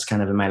 Well, I was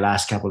kind of in my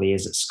last couple of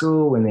years at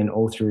school, and then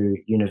all through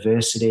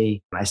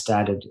university, I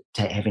started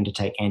having to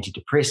take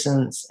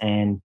antidepressants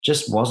and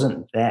just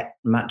wasn't that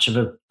much of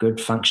a good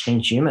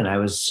functioning human. I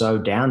was so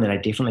down that I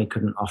definitely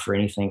couldn't offer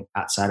anything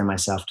outside of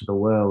myself to the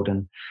world.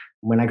 And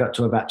when I got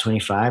to about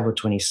 25 or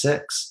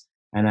 26,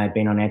 and I'd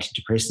been on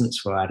antidepressants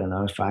for,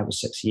 5 or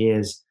 6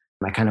 years,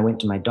 I kind of went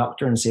to my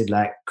doctor and said,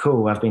 like,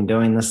 cool, I've been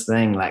doing this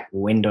thing. Like,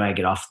 when do I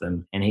get off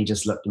them? And he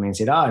just looked at me and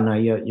said, oh, no,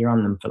 you're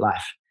on them for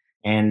life.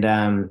 And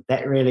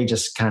that really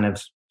just kind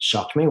of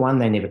shocked me. One,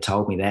 they never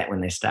told me that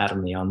when they started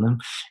me on them.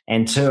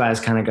 And two, I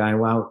was kind of going,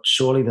 well,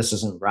 surely this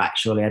isn't right.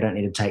 Surely I don't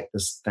need to take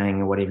this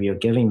thing or whatever you're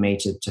giving me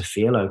to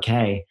feel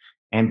okay.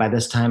 And by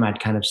this time, I'd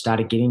kind of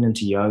started getting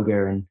into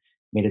yoga and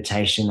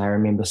meditation. I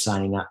remember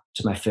signing up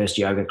to my first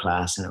yoga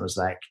class, and it was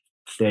like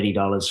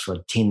 $30 for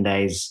 10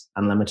 days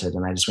unlimited.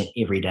 And I just went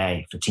every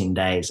day for 10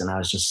 days. And I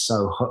was just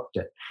so hooked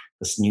at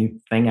this new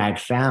thing I'd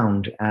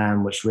found,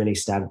 which really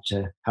started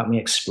to help me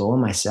explore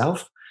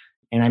myself.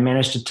 And I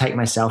managed to take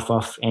myself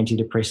off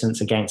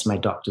antidepressants against my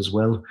doctor's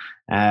will,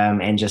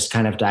 and just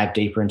kind of dive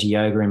deeper into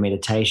yoga and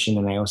meditation.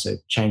 And I also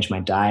changed my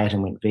diet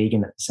and went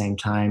vegan at the same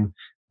time,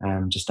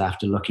 just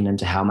after looking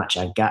into how much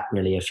our gut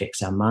really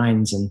affects our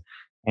minds.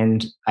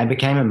 And I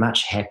became a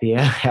much happier,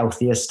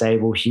 healthier,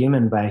 stable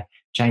human by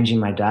changing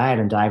my diet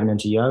and diving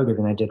into yoga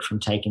than I did from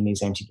taking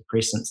these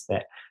antidepressants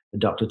that the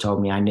doctor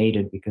told me I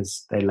needed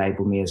because they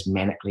labeled me as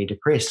manically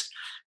depressed.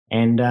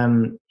 And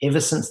ever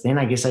since then,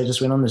 I guess I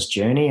just went on this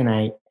journey, and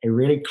I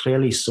really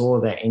clearly saw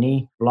that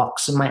any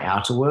blocks in my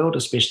outer world,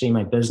 especially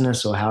my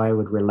business or how I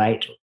would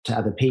relate to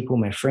other people,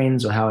 my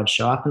friends, or how I'd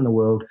show up in the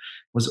world,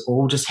 was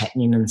all just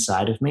happening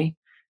inside of me.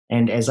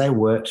 And as I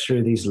worked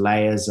through these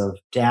layers of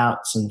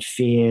doubts and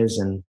fears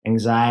and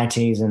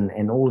anxieties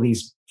and all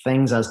these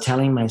things I was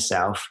telling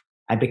myself,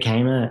 I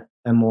became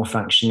a more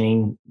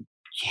functioning,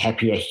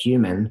 happier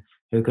human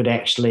who could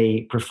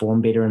actually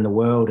perform better in the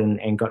world,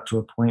 and got to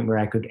a point where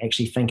I could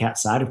actually think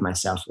outside of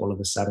myself all of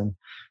a sudden.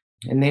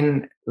 And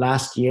then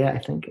last year, I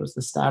think it was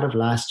the start of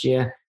last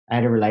year, I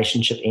had a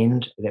relationship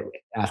end that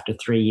after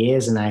 3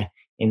 years, and I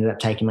ended up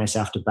taking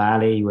myself to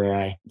Bali, where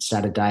I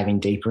started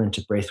diving deeper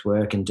into breath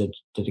work and did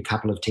a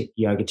couple of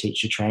yoga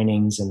teacher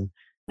trainings. And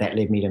that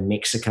led me to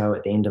Mexico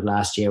at the end of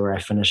last year, where I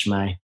finished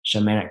my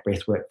shamanic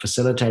breathwork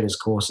facilitators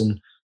course. And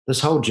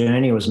this whole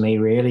journey was me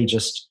really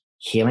just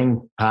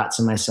healing parts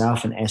of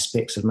myself and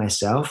aspects of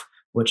myself,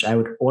 which I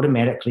would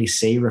automatically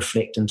see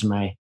reflect into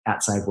my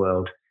outside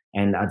world.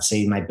 and I'd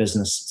see my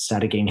business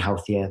started getting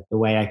healthier. The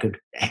way I could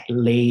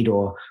lead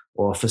or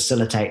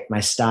facilitate my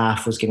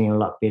staff was getting a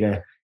lot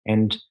better.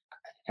 And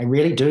I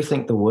really do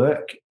think the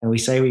work, and we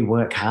say we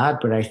work hard,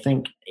 but I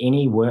think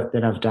any work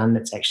that I've done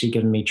that's actually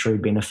given me true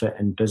benefit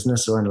in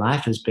business or in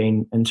life has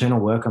been internal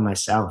work on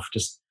myself,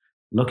 just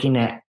looking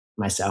at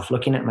myself,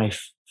 looking at my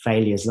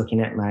failures,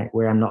 looking at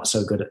where I'm not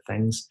so good at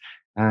things,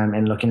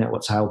 and looking at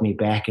what's held me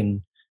back.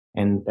 And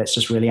that's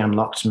just really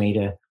unlocked me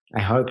to, I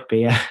hope,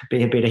 be a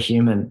better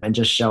human and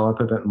just show up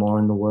a bit more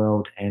in the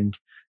world. And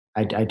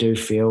I do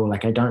feel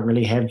like I don't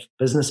really have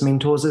business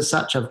mentors as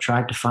such. I've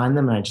tried to find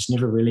them, and I just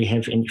never really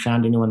have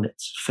found anyone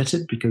that's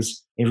fitted,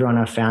 because everyone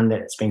I've found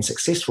that's been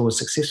successful was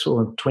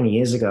successful 20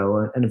 years ago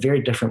or in a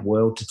very different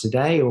world to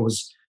today, or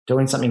was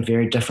doing something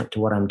very different to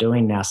what I'm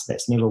doing now. So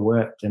that's never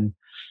worked. And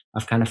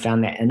I've kind of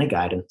found that inner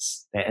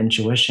guidance, that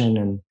intuition,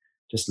 and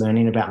just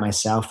learning about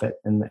myself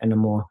in a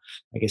more,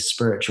 I guess,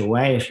 spiritual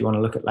way, if you want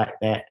to look at it like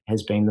that,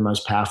 has been the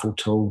most powerful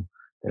tool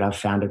that I've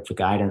found for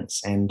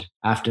guidance. And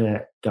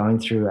after going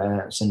through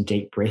some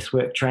deep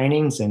breathwork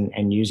trainings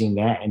and using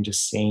that and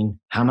just seeing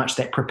how much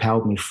that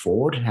propelled me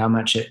forward, how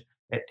much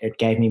it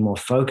gave me more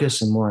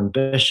focus and more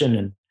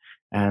ambition,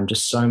 and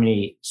just so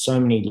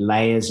many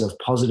layers of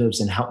positives,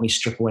 and helped me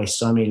strip away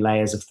so many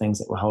layers of things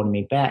that were holding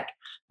me back.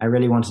 I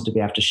really wanted to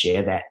be able to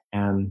share that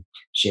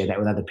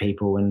with other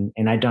people.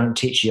 And I don't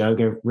teach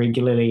yoga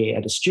regularly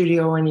at a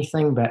studio or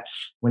anything, but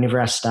whenever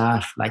our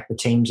staff, like the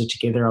teams are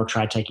together, I'll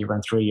try to take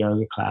everyone through a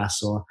yoga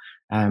class, or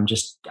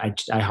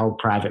I hold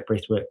private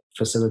breathwork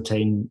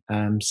facilitating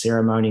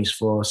ceremonies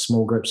for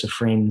small groups of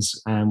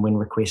friends when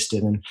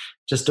requested, and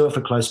just do it for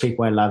close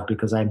people I love,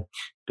 because I'm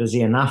busy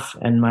enough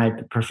in my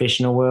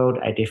professional world.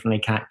 I definitely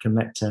can't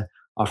commit to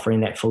offering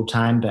that full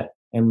time, but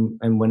in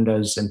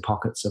windows and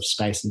pockets of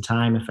space and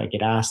time, if I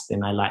get asked,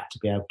 then I like to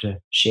be able to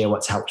share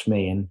what's helped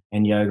me,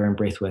 and yoga and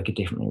breathwork are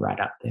definitely right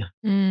up there.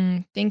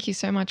 Thank you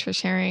so much for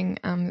sharing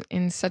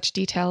in such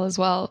detail as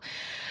well.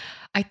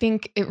 I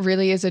think it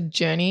really is a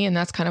journey, and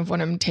that's kind of what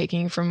I'm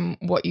taking from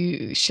what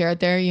you shared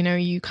there. You know,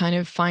 you kind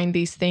of find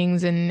these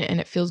things and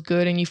it feels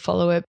good and you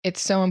follow it.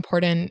 It's so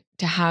important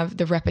to have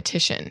the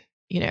repetition,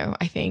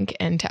 I think,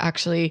 and to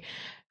actually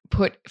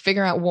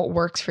figure out what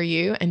works for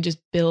you and just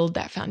build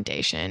that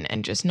foundation,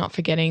 and just not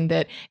forgetting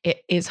that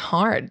it is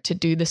hard to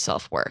do the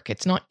self-work.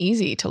 It's not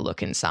easy to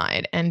look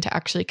inside and to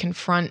actually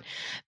confront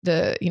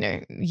the,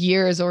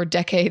 years or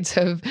decades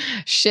of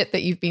shit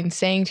that you've been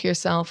saying to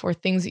yourself or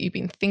things that you've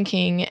been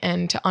thinking,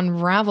 and to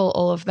unravel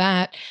all of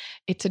that.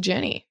 It's a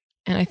journey.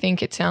 And I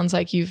think it sounds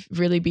like you've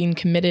really been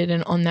committed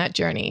and on that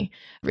journey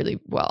really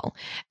well.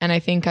 And I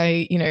think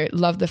I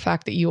love the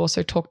fact that you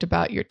also talked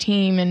about your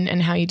team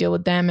and how you deal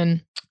with them.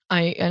 And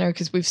I know,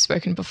 because we've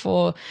spoken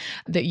before,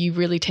 that you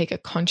really take a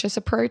conscious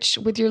approach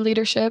with your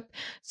leadership.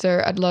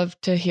 So I'd love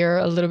to hear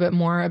a little bit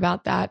more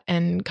about that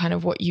and kind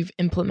of what you've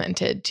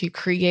implemented to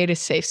create a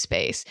safe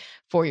space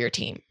for your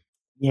team.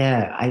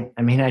 Yeah,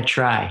 I mean, I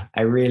try.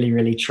 I really,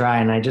 really try.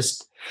 And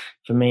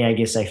for me, I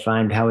guess I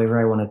find however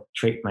I want to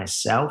treat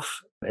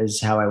myself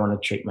is how I want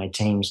to treat my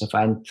teams. If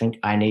I think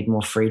I need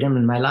more freedom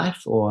in my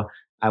life, or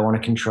I want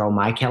to control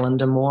my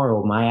calendar more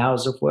or my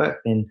hours of work,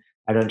 then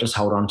I don't just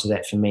hold on to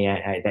that for me.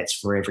 That's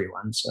for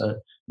everyone. So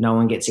no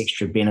one gets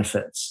extra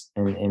benefits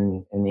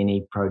in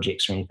any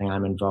projects or anything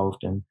I'm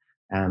involved in.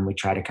 We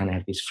try to kind of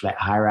have these flat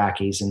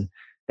hierarchies, and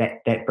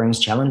that brings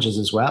challenges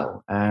as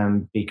well,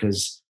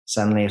 because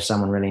suddenly if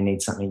someone really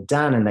needs something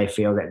done and they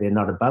feel that they're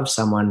not above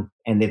someone,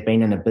 and they've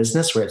been in a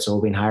business where it's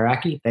all been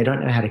hierarchy, they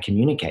don't know how to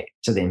communicate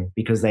to them,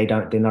 because they're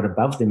not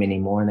above them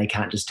anymore, and they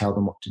can't just tell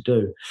them what to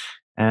do.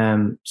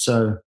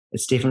 So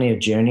it's definitely a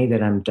journey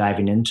that I'm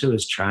diving into,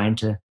 is trying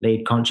to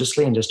lead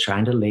consciously and just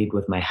trying to lead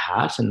with my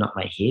heart and not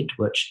my head,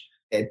 which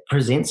it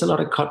presents a lot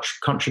of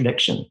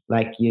contradiction.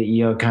 Like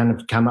you're kind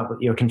of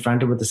you're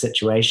confronted with the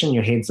situation.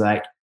 Your head's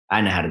like,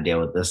 I know how to deal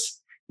with this.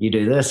 You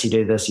do this, you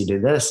do this, you do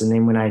this. And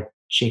then when I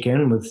check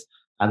in with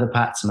other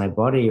parts of my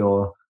body,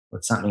 or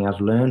with something I've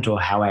learned, or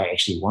how I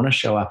actually want to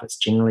show up, it's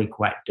generally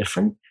quite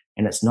different,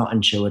 and it's not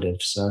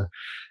intuitive. So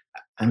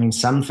I mean,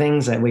 some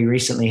things that we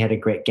recently had a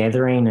great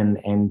gathering,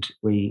 and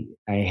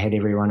I had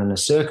everyone in a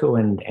circle,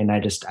 and I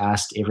just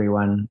asked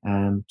everyone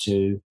I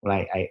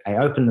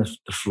opened the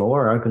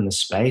floor, opened the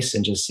space,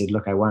 and just said,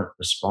 look, I won't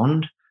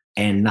respond,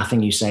 and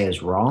nothing you say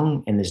is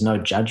wrong, and there's no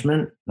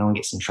judgment. No one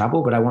gets in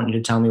trouble, but I want you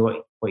to tell me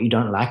what you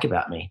don't like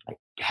about me. Like,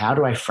 how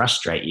do I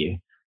frustrate you?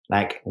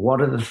 Like,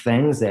 what are the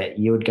things that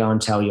you would go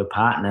and tell your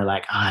partner,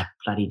 like,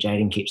 bloody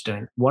Jaden keeps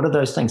doing? What are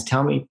those things?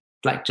 Tell me.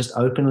 Like, just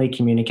openly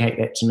communicate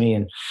that to me,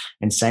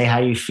 and say how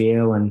you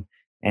feel, and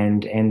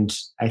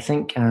I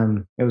think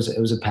it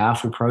was a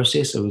powerful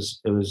process. It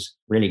was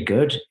really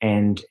good,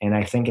 and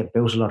I think it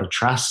built a lot of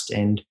trust.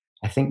 And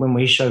I think when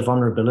we show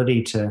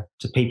vulnerability to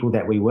people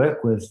that we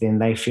work with, then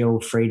they feel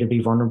free to be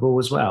vulnerable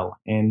as well.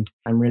 And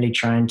I'm really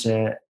trying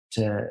to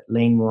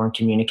lean more on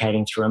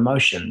communicating through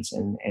emotions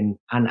and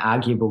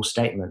unarguable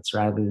statements,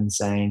 rather than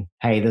saying,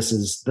 hey, this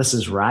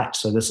is right,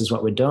 so this is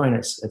what we're doing.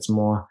 It's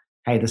more,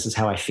 hey, this is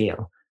how I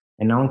feel.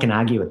 And no one can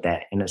argue with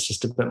that. And it's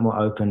just a bit more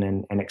open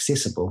and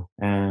accessible.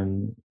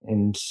 And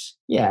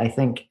yeah, I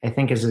think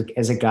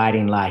as a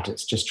guiding light,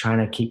 it's just trying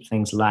to keep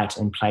things light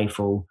and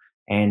playful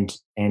and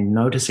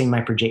noticing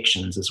my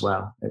projections as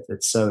well.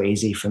 It's so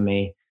easy for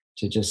me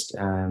to just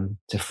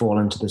to fall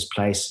into this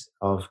place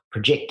of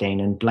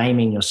projecting and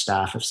blaming your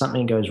staff. If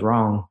something goes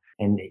wrong,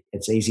 and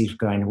it's easy for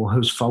going, well,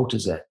 whose fault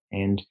is it?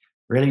 And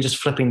really just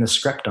flipping the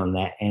script on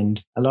that.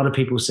 And a lot of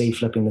people see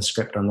flipping the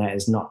script on that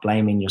as not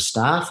blaming your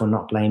staff or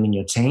not blaming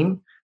your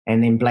team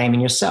and then blaming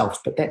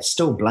yourself. But that's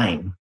still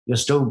blame. You're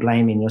still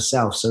blaming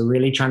yourself. So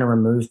really trying to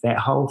remove that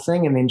whole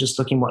thing and then just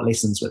looking what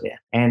lessons were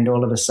there. And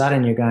all of a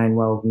sudden you're going,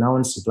 well, no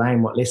one's to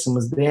blame. What lesson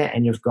was there?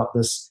 And you've got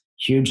this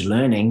huge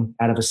learning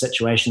out of a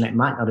situation that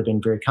might not have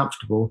been very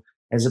comfortable,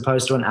 as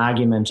opposed to an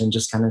argument and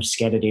just kind of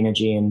scattered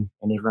energy and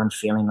everyone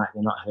feeling like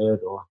they're not heard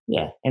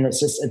and it's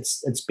just,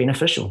 it's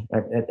beneficial.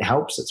 It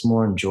helps. It's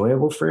more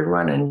enjoyable for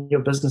everyone and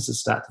your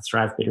businesses start to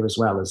thrive better as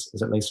well, is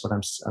at least what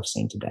I've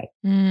seen today.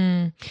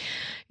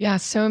 Yeah.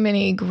 So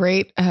many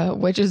great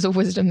wedges of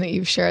wisdom that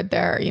you've shared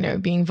there,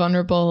 being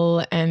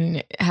vulnerable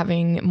and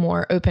having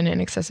more open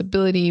and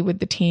accessibility with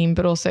the team.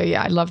 But also,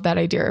 I love that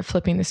idea of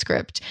flipping the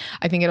script.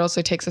 I think it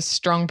also takes a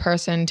strong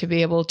person to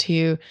be able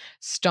to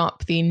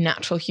stop the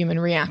natural human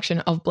reaction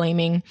of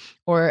blaming,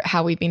 or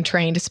how we've been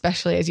trained,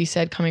 especially as you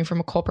said, coming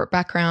from a corporate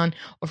background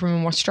or from a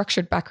more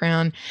structured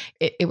background.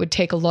 It would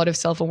take a lot of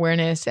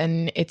self-awareness,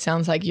 and it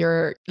sounds like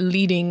you're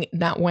leading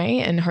that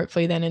way and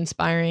hopefully then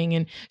inspiring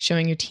and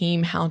showing your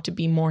team how to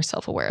be more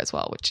self-aware as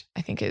well, which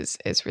I think is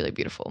really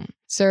beautiful.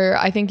 So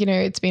I think,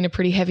 it's been a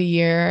pretty heavy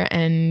year,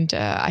 and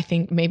I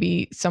think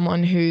maybe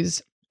someone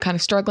who's kind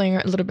of struggling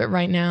a little bit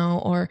right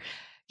now, or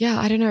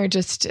I don't know,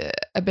 just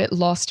a bit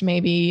lost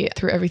maybe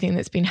through everything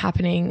that's been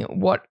happening.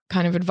 What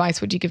kind of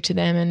advice would you give to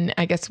them? And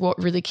I guess what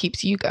really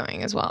keeps you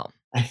going as well?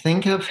 I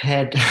think I've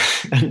had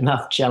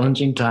enough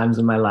challenging times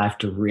in my life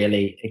to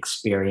really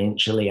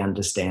experientially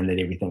understand that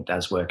everything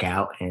does work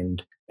out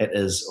and it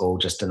is all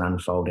just an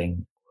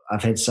unfolding.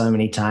 I've had so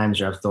many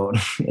times where I've thought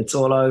it's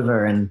all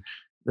over and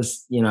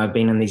this, I've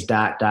been in these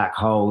dark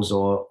holes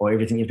or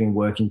everything you've been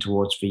working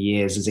towards for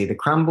years is either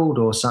crumbled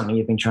or something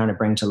you've been trying to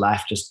bring to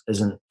life just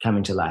isn't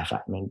coming to life.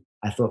 I mean,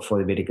 I thought For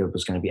the Better Good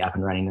was going to be up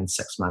and running in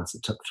 6 months.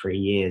 It took 3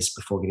 years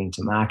before getting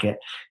to market.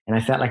 And I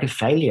felt like a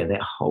failure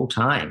that whole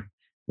time.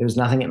 There was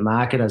nothing at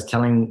market. I was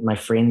telling my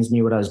friends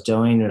knew what I was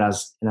doing, and I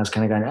was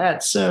kind of going,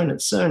 it's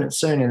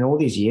soon. And all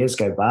these years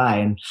go by,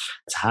 and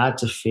it's hard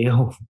to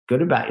feel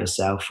good about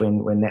yourself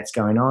when that's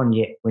going on.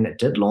 Yet when it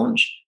did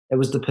launch, it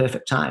was the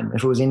perfect time.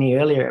 If it was any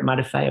earlier, it might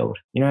have failed.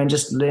 And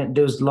just there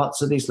was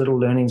lots of these little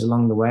learnings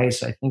along the way.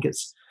 So I think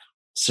it's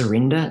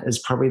surrender is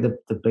probably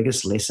the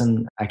biggest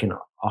lesson I can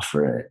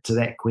offer to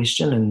that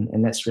question.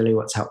 And that's really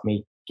what's helped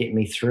me get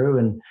me through.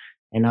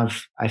 And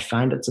I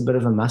find it's a bit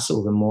of a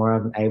muscle. The more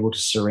I'm able to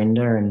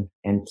surrender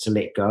and to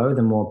let go,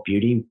 the more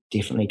beauty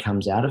definitely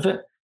comes out of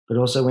it. But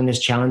also when there's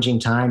challenging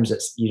times,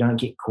 you don't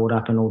get caught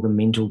up in all the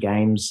mental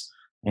games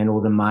and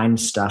all the mind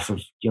stuff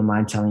of your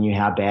mind telling you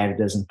how bad it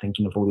is and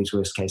thinking of all these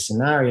worst case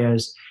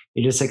scenarios.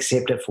 You just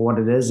accept it for what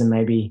it is and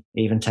maybe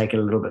even take it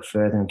a little bit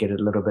further and get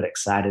a little bit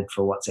excited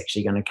for what's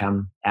actually going to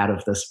come out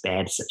of this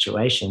bad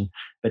situation.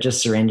 But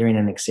just surrendering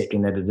and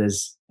accepting that it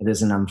is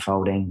an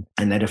unfolding,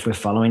 and that if we're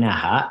following our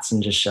hearts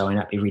and just showing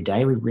up every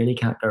day, we really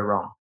can't go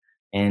wrong.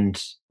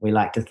 And we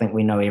like to think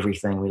we know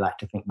everything. We like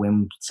to think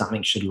when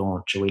something should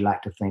launch, or we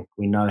like to think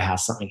we know how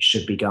something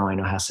should be going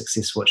or how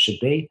successful it should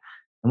be.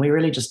 And we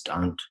really just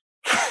don't.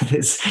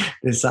 there's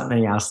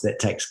something else that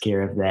takes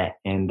care of that.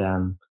 And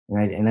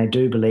I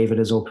do believe it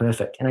is all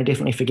perfect. And I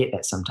definitely forget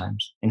that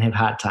sometimes and have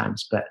hard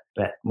times. But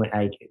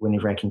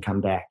whenever I can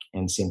come back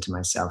and send to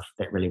myself,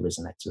 that really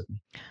resonates with me.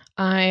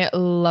 I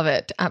love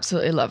it.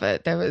 Absolutely love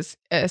it. There was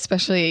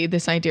especially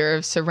this idea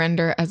of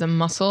surrender as a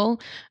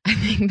muscle. I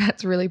think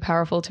that's really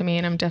powerful to me,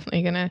 and I'm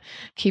definitely going to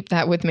keep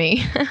that with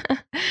me.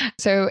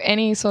 So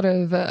any sort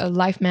of a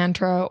life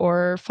mantra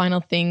or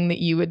final thing that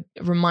you would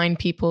remind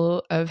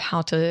people of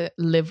how to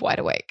live wide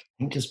awake?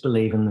 I think just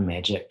believe in the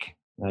magic.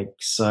 Like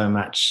so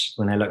much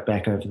when I look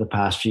back over the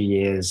past few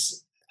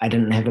years, I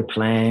didn't have a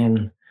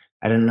plan.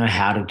 I didn't know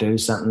how to do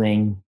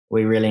something.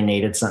 We really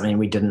needed something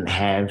we didn't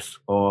have,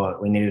 or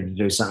we needed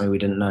to do something we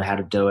didn't know how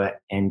to do it,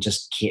 and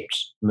just kept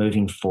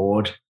moving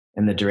forward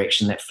in the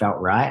direction that felt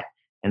right.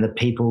 And the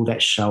people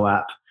that show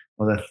up,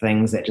 or the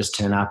things that just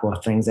turn up, or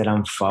things that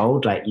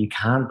unfold, like you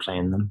can't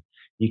plan them.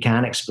 You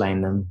can't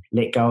explain them.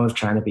 Let go of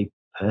trying to be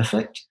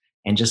perfect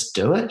and just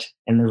do it.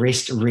 And the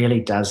rest really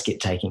does get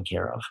taken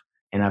care of.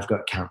 And I've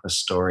got countless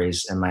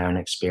stories in my own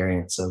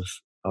experience of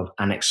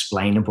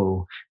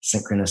unexplainable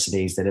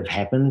synchronicities that have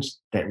happened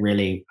that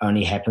really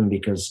only happened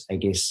because I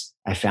guess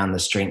I found the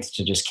strength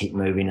to just keep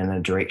moving in a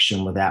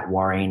direction without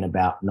worrying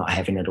about not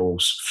having it all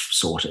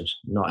sorted,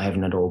 not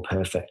having it all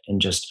perfect,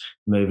 and just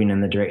moving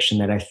in the direction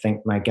that I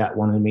think my gut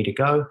wanted me to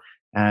go,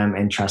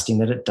 and trusting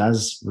that it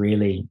does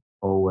really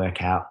all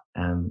work out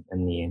in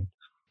the end.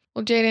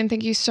 Well, Jayden,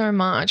 thank you so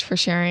much for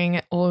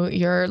sharing all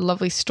your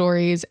lovely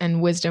stories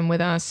and wisdom with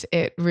us.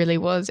 It really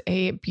was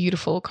a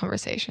beautiful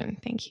conversation.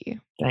 Thank you.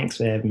 Thanks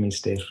for having me,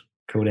 Steph.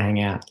 Cool to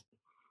hang out.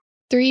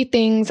 3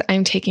 things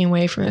I'm taking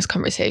away from this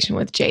conversation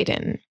with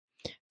Jayden.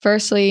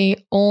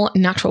 Firstly, all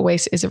natural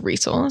waste is a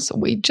resource.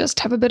 We just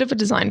have a bit of a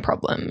design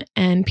problem,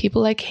 and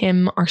people like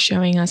him are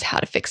showing us how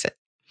to fix it.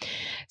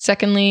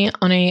 Secondly,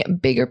 on a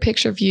bigger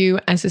picture view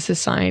as a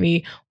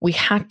society, we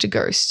had to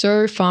go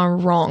so far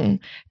wrong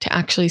to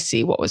actually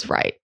see what was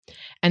right.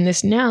 And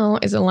this now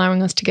is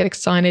allowing us to get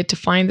excited to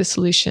find the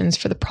solutions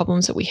for the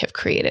problems that we have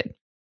created.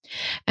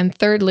 And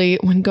thirdly,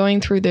 when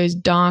going through those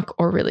dark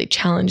or really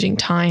challenging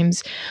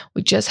times,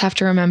 we just have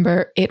to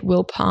remember it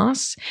will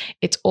pass.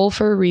 It's all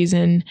for a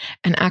reason,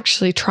 and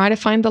actually try to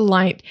find the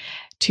light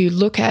to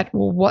look at,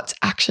 well, what's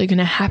actually going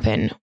to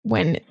happen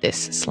when this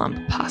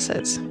slump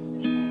passes.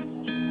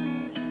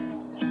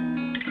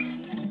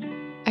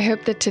 I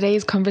hope that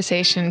today's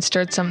conversation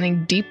stirred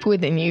something deep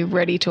within you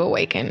ready to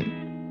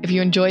awaken. If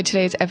you enjoyed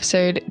today's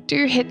episode,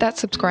 do hit that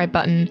subscribe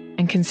button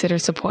and consider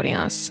supporting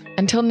us.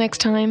 Until next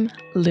time,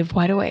 live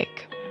wide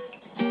awake.